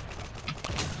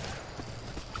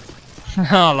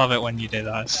 I love it when you do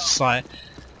that. It's just like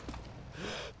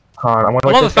Hold on. I want I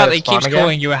to love the fact that he keeps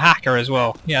calling you a hacker as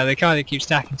well. Yeah, the guy that keeps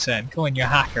stacking certain, calling you a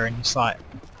hacker, and it's like,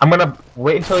 I'm gonna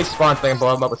wait until he spawns so I can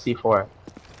blow him up with C4.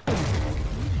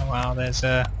 oh wow, there's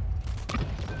a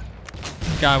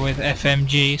guy with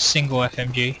FMG, single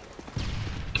FMG,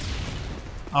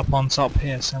 up on top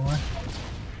here somewhere.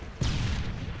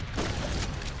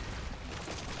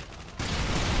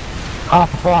 Oh,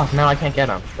 fuck. Now I can't get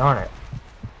him. Darn it.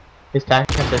 His attack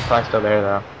insert's probably still there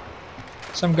though.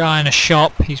 Some guy in a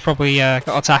shop. He's probably got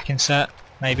attacking set,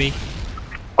 maybe.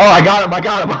 Oh, I got him! I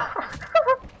got him!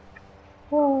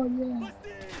 Oh yeah.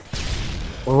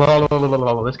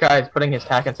 Whoa, this guy is putting his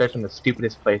attack inserts in the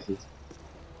stupidest places.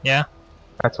 Yeah.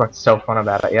 That's what's so fun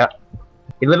about it, yeah.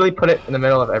 He literally put it in the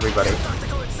middle of everybody.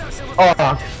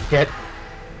 Oh, get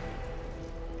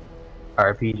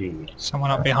RPG.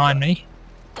 Someone up behind me.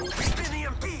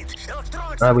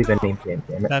 We've been named,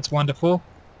 damn it. That's wonderful.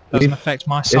 Doesn't affect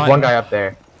my sight. There's one guy up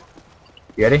there.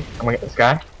 You ready? I'm gonna get this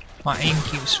guy. My aim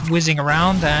keeps whizzing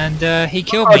around, and he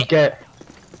killed Oh, me. get.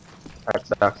 That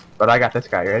sucks. But I got this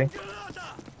guy. You ready?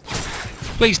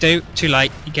 Please do. Too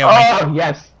late. You killed me. Oh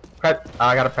yes.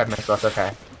 I got a pred missile. That's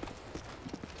okay.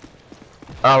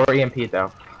 Oh, we're EMP'd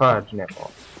though. Fudge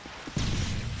nipple.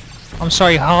 I'm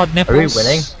sorry, hard Are nipples. we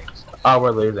winning? Oh,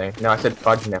 we're losing. No, I said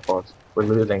fudge nipples. We're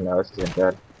losing though. This isn't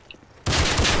good.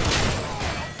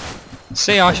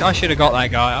 See, I should have got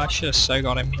that guy. I should have so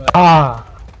got him. But Ah.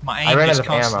 my I aim ran is out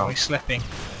of ammo. constantly slipping.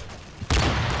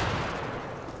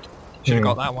 Should have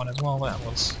got that one as well.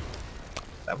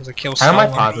 That was a kill. How am I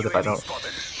stolen. positive I don't?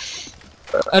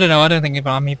 I don't know. I don't think if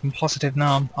I'm even positive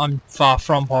now. I'm far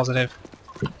from positive.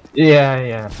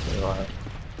 Yeah. You are.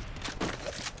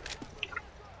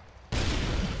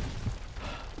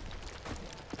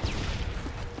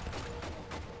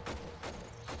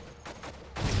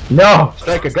 No!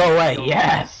 Striker, go away!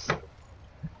 Yes!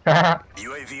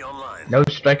 UAV online. No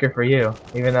striker for you,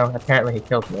 even though apparently he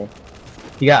killed me.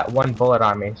 He got one bullet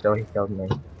on me, so he killed me.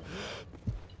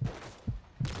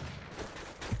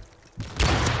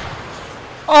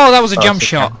 Oh, that was a Oh, jump sick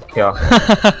shot. Kill.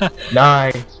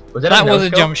 Nice. Was That was a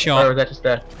no-scope, jump shot. Or was that just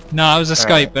a... No, it was a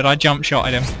scope, Alright. but I jump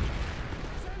shotted him.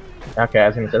 Okay, I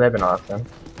was gonna say that'd been awesome.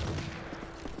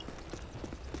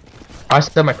 I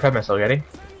still have my crab missile ready.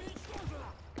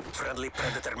 Friendly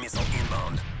predator missile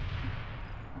inbound.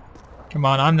 Come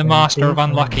on, I'm the master of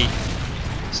unlucky.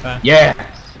 So Yes!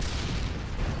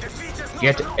 Defeat is not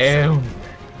Get an option. in!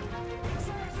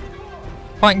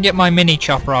 if I can get my mini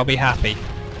chopper, I'll be happy.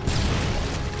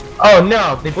 Oh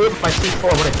no! They blew up my C4,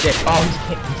 what a dick. Oh,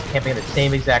 he's camping in the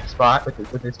same exact spot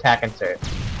with his tack insert.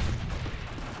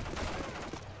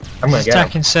 I'm gonna get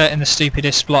Attack him. insert in the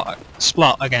stupidest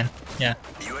splot again. Yeah.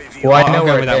 UAV Well, I I'll know go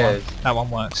where with it that is. one. That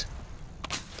one works.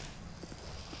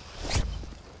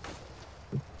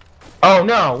 Oh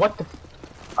no! What the?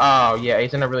 Oh yeah,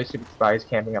 he's in a really stupid spot. He's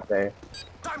camping up there.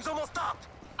 time's almost up.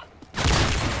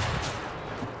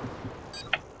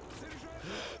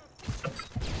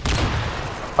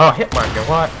 Oh, hit marker.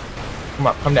 What? Come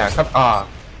up, come down, come. Ah,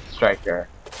 striker.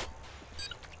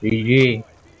 GG.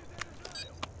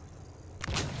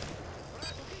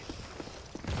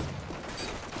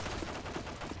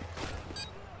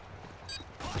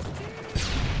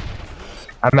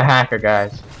 I'm a hacker,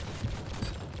 guys.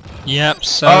 Yep.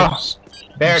 So. Oh,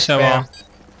 Bear so spam.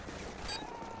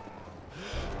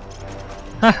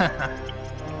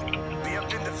 We have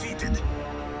been defeated.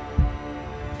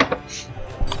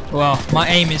 Well, my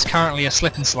aim is currently a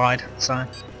slip and slide. So.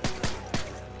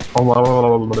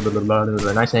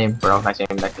 Nice aim, bro. Nice aim,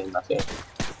 nice aim, nice aim.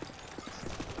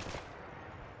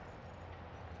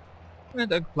 I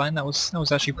don't complain. That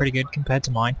was actually pretty good compared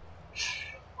to mine.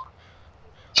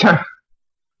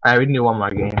 Alright, we can do one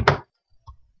more game.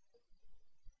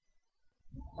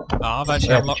 Oh, I've actually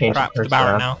Yeah, unlocked change crap the for the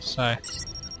Barrett first now. So.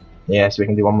 Yes, we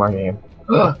can do one more game.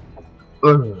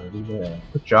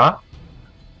 Good job.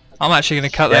 I'm actually going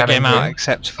to cut Yeah, that game me out, too.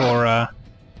 except for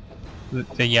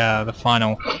the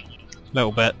final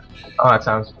little bit. Oh, that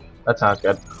sounds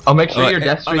good. Oh, make sure Alright, your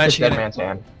death I'm streak is actually dead gonna- man's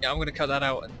hand. Yeah, I'm going to cut that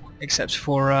out, except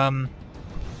for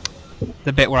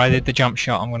the bit where I did the jump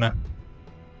shot. I'm going to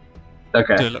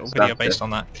Okay. do a little so video that's based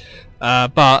good. on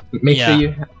that. But Make yeah, sure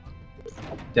you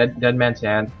dead man's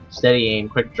hand, steady aim,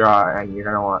 quick draw, and you're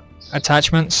gonna want.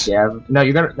 attachments. Yeah. No,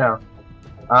 you're gonna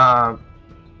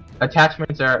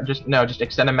attachments are just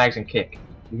extended mags and kick.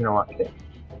 You're gonna want kick.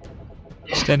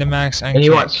 Steady max and And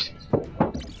you kick.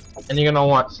 and you're gonna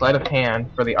want sleight of hand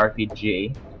for the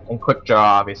RPG, and quick draw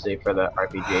obviously for the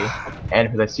RPG, and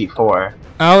for the C4.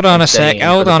 Hold on a and sec. steady aim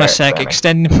Hold for the on a Barrett sec. spamming.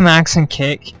 Extended max and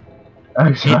kick.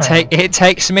 I'm sorry. It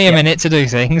takes me a Yeah. minute to do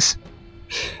things.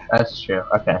 That's true.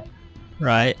 Okay.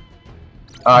 Right.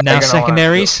 Now Now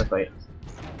secondaries?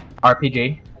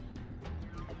 RPG.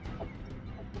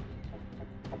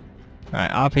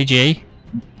 Right. RPG.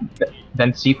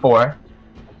 Then C4.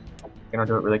 Gonna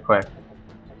do it really quick.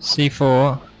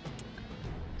 C4.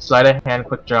 Sleight of hand,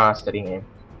 quick draw, steady aim.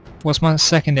 What's my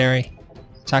secondary?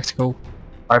 Tactical.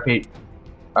 RP.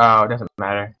 Oh, it doesn't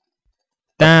matter.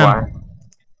 Damn. Why?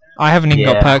 I haven't even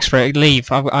got Yeah. perks for it.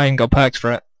 Leave. I ain't got perks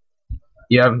for it.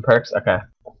 You have perks? Okay.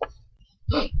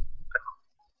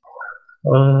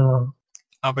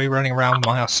 I'll be running around with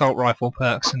my assault rifle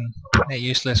perks and they're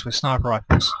useless with sniper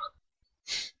rifles.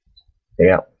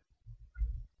 Yeah.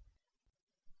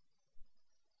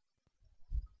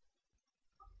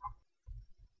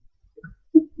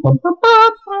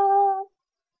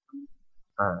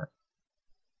 Alright.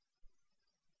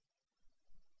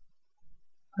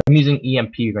 I'm using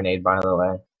EMP grenade, by the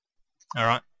way.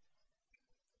 Alright.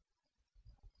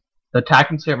 The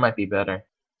attack insert might be better.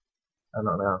 I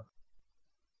don't know.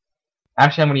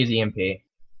 Actually, I'm gonna use EMP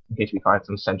in case we find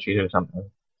some sentries or something,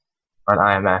 or an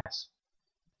IMS.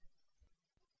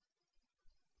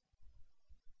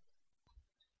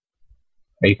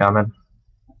 Are you coming?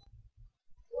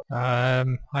 I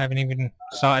haven't even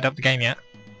started up the game yet.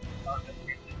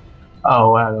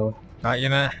 Oh wow. Right, you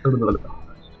know.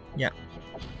 Yeah.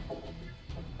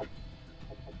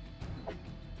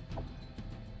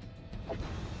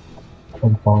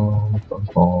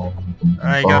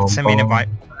 Alright, you got to send me an invite.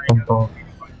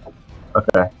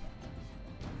 Okay.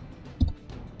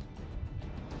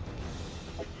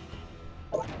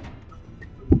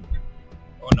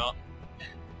 Or not.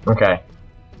 Okay.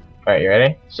 Alright, you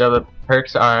ready? So the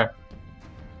perks are...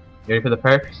 You ready for the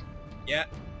perks? Yeah.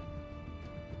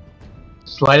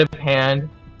 Sleight of hand,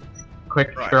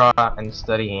 quick Right. draw, and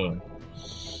steady aim.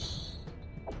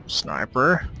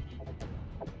 Sniper.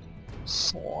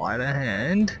 Sleight of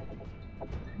hand.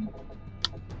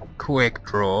 Quick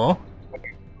draw.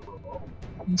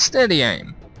 And steady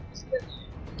aim.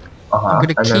 I'm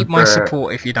gonna keep my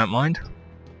support if you don't mind.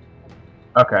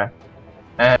 Okay.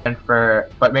 And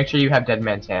but make sure you have Dead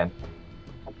Man's Hand.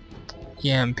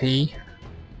 EMP.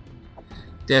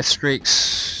 Death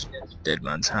Streaks. Dead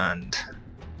Man's Hand.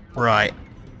 Right.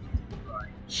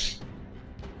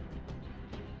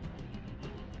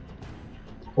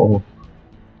 Oh.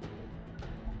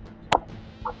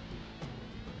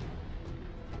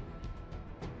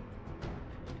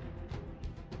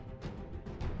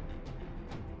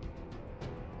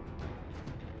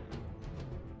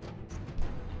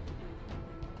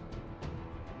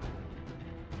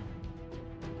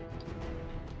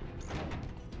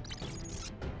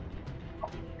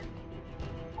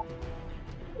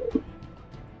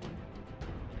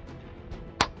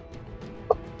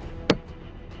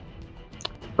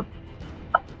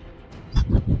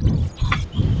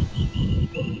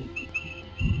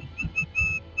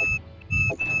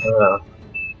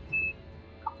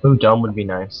 Ooh, dome would be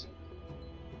nice.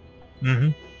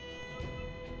 Mm-hmm.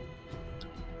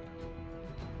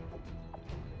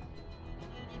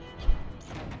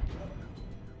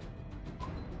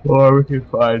 Well, we can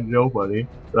find nobody.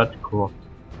 That's cool.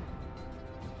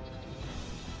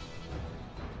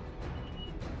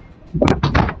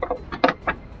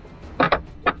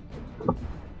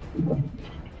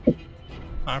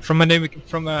 From my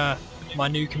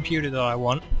new computer that I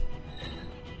want.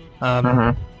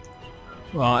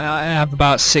 Well, I have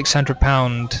about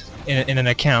 £600 in an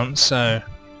account, so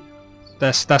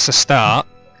that's a start.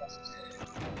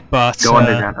 But go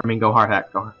underground. I mean, go hard hat.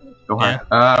 Go hard.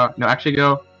 Yeah. No, actually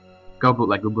go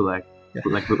bootleg. Go bootleg. Yeah.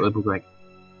 Bootleg.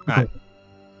 Right.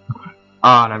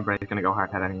 Oh, no, everybody's gonna go hard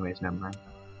hat anyways. Never mind.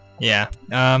 Yeah.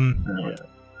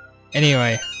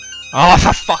 Anyway. Oh,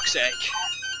 for fuck's sake!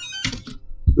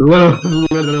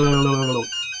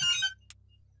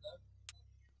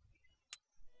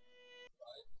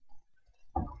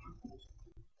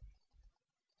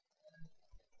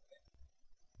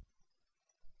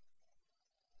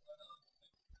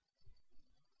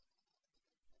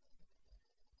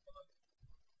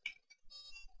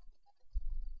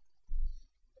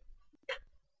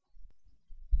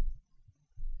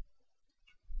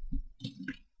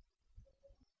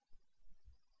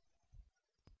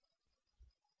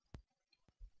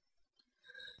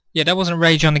 Yeah, that wasn't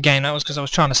rage on the game, that was because I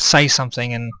was trying to say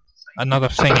something and another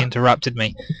thing interrupted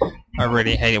me. I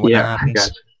really hate it when that happens.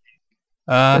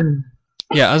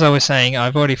 Yeah, as I was saying,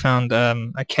 I've already found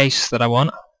a case that I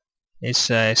want. It's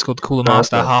called the Cooler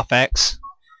Master Half X.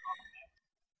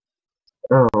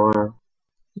 Oh.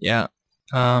 Yeah.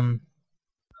 Haven't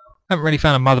really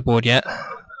found a motherboard yet.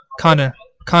 Kinda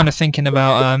thinking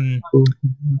about an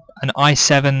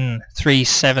i7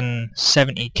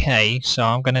 3770K, so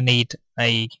I'm gonna need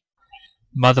a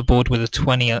motherboard with a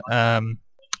 20 with an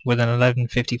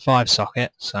 1155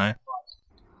 socket, so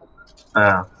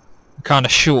kind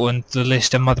of shortened the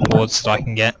list of motherboards that I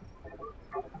can get.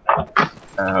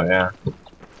 Oh yeah.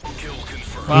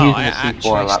 Well, I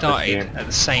actually started at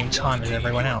the same time as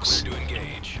everyone else.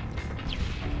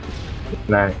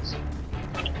 Nice.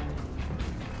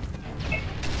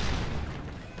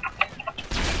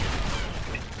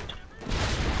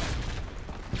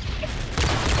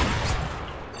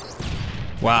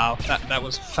 Wow, that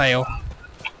was a fail.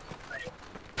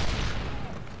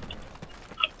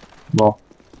 Well,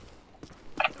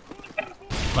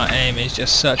 my aim is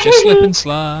just such a slip and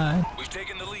slide. We've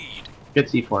taken the lead. good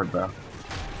C4, bro.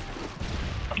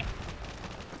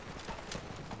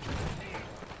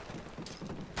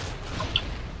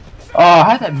 Oh,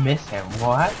 how did I miss him?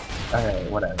 What? Okay,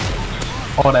 whatever.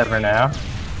 Whatever now.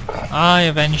 I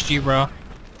avenged you, bro.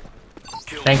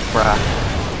 Thanks, bro.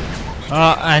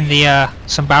 And the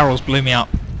some barrels blew me up.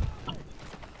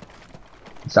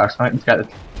 Sucks, mate. He's got the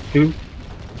two.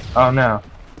 Oh no.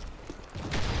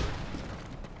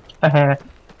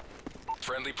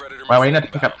 Friendly predator. Wow, we need to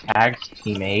pick up tags,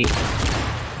 teammate.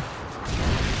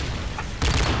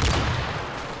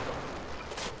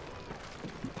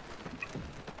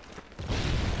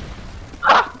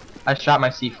 I shot my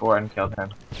C4 and killed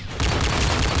him.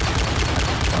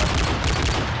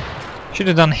 Should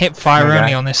have done hip fire Okay.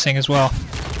 only on this thing as well.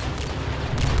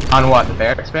 On what? The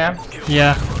bear spam?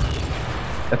 Yeah.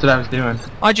 That's what I was doing.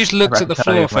 I just looked I at the forgot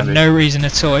to tell you, floor for Monday. no reason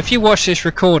at all. If you watch this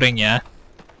recording, yeah,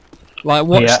 like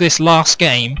watch Yeah. this last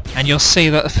game, and you'll see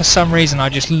that for some reason I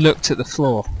just looked at the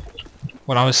floor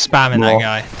when I was spamming that Cool.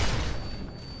 guy.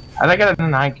 How'd I get a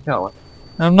 9 kill?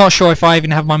 I'm not sure if I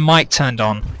even have my mic turned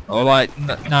on, or like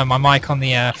no, my mic on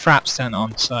the fraps turned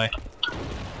on. So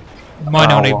Might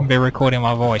not Oh, even be recording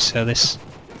my voice, so this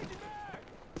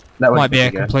that would might be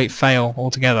a good. complete fail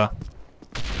altogether.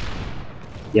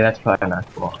 Yeah, that's probably not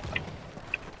cool.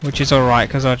 Which is alright,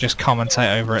 because I'll just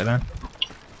commentate over it then.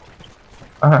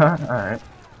 Alright.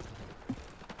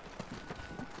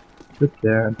 Sit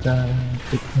there,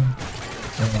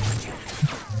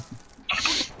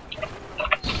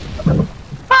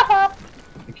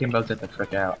 The Kimbo's at the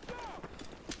frick out.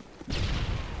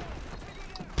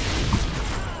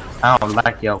 I don't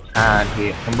like your kind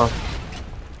here, Kimbo.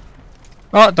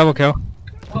 Oh, double kill.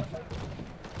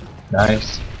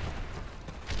 Nice.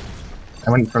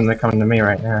 I went from the coming to me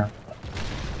right now.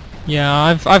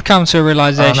 Yeah, I've come to a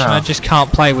realization Oh, no. I just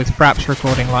can't play with Fraps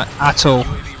recording like at all.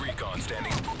 UAV recon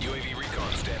standing. UAV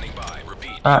recon standing by.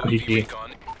 Repeat. Ah, UAV GG.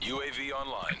 recon. UAV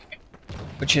online.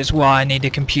 Which is why I need a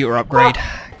computer upgrade.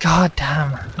 God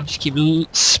damn, I just keep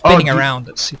spinning Oh, around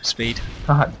at super speed.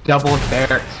 Double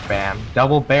barrack spam.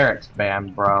 Double barrack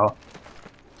spam, bro.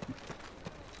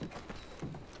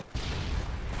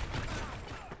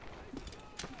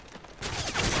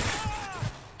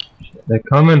 They're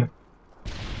coming.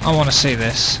 I want to see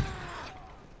this.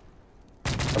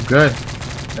 I'm good.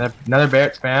 Another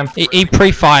barrack spam. He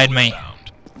pre-fired me.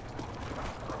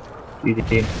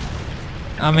 GG.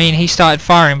 I mean, he started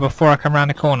firing before I come around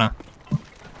the corner.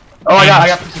 Oh, I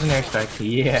got precision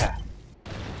airstrike. Yeah.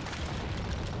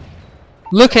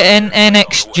 Look at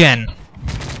NX Gen.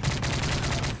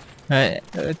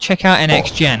 Check out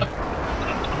NX Gen.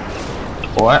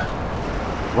 What?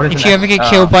 What is If an you ever X- get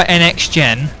killed by NX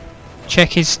Gen,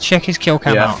 check his kill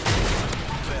cam Yeah. out.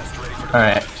 Fast ready for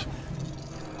Alright.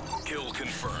 kill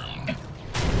confirmed.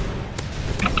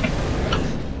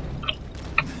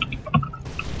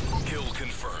 Kill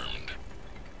confirmed.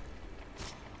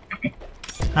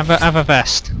 Have a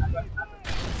vest.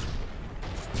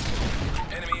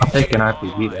 Enemy I'll take an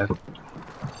RPG then.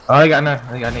 Oh, I got an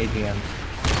AGM.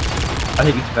 I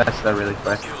think these vests are really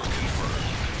quick. kill confirmed.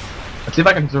 Let's see if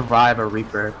I can survive a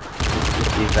Reaper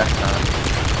with these vests on.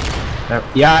 No.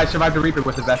 Yeah, I survived a Reaper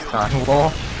with the vest on.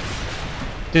 Lol.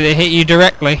 Did it hit you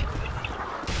directly?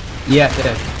 Yeah, it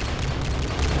did.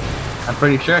 I'm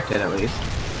pretty sure it did at least.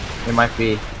 It might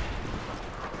be.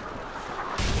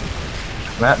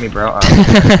 Come at me, bro.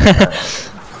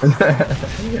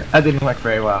 That didn't work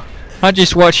very well. I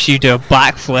just watched you do a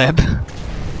backflip.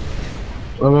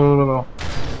 Whoa.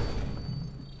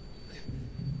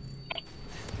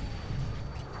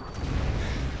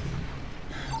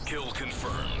 Kill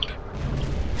confirmed.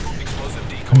 Explosive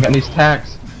decoy. I'm getting these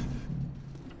tags.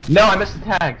 No, I missed the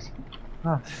tags.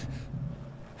 Huh.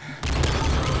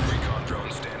 Recon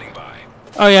drone standing by.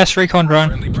 Oh yes, recon drone.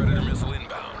 Friendly predator missile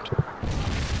inbound.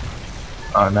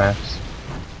 Oh, nice.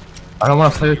 I don't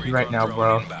want to play with you right now, Drone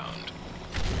bro. inbound.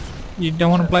 You don't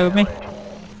want to play with me?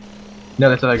 No,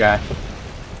 this other guy.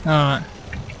 Alright.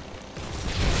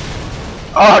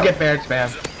 Oh, I'll get barrack spam.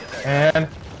 And...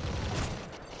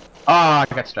 Oh, I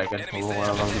got striken.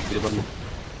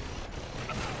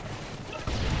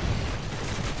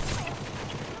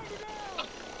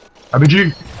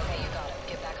 RPG!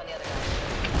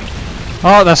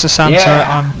 Oh, that's a sand Yeah. turret.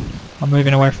 I'm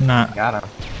moving away from that. Got him.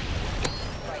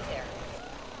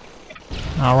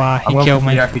 Alright, I'm he going killed for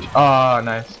me. the RPG. Oh,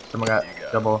 nice. Someone got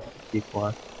double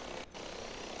D4.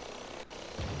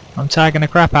 I'm tagging the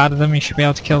crap out of them. You should be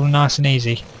able to kill them nice and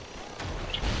easy.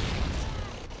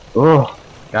 Oh,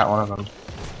 got one of them.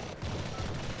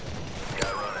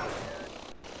 Guy running.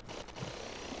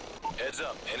 Heads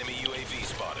up. Enemy UAV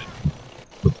spotted.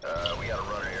 We got a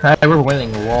runner here. Hey, we're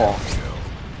winning. Lol.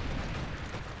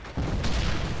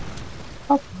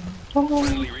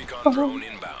 Friendly recon drone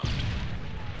inbound.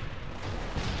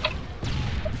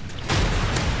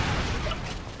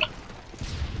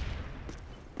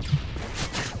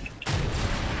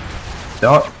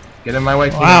 Don't get in my way.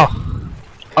 Wow. team.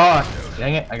 Oh,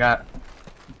 dang it! I got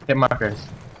hit markers.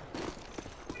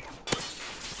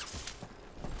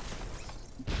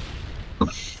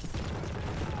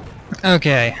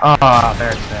 Okay. Oh, there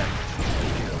it's there.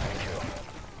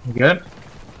 You good?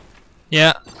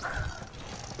 Yeah.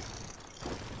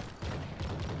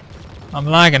 I'm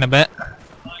lagging a bit.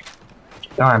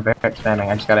 Darn, barrack spamming.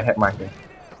 I just got a hit marker.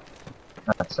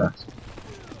 That sucks.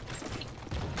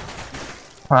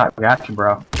 Oh, got you,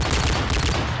 bro.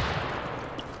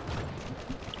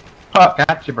 Oh,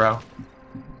 got you, bro.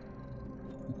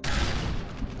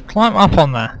 Climb up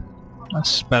on there.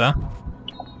 That's better.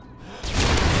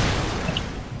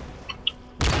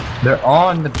 They're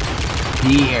on the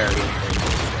B area.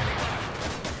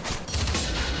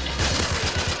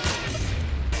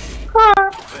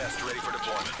 Vest ready for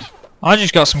deployment. I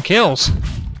just got some kills.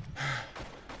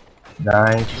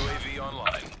 Nice. UAV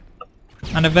online.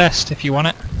 And a vest if you want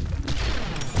it.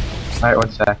 Alright,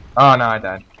 one sec. Oh no, I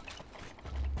died.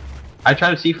 I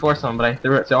tried to C4 someone, but I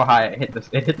threw it so high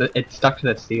it stuck to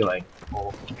the ceiling.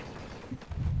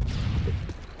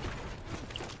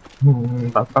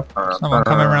 Someone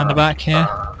coming around the back here.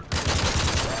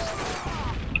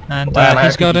 And Wow,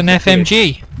 he's got an RPG's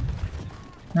FMG.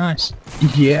 Nice.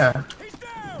 Yeah.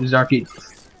 This is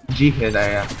RPG here,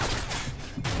 yeah.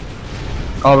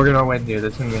 Oh, we're gonna win, dude.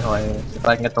 This is gonna be hilarious. If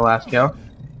I can get the last kill.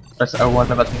 Or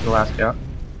one of us get the last kill.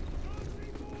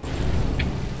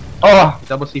 Oh!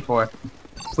 Double C4.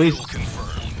 Please.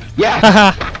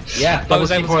 Yeah! Yeah, I double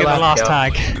was able to C4 get the last kill.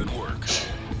 tag. Good work.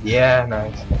 Yeah,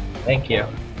 nice. Thank you.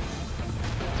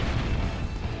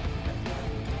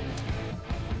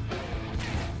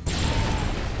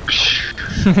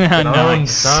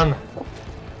 Nice. Son.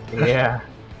 Yeah.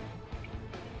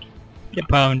 Get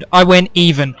pwned. I went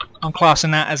even. I'm classing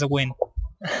that as a win.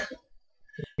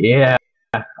 Yeah.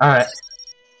 Alright.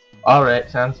 Alright,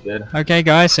 sounds good. Okay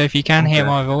guys, so if you can hear Okay.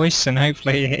 my voice, and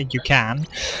hopefully you can,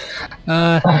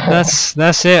 that's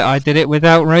it. I did it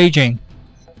without raging.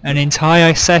 An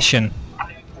entire session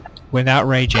without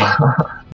raging.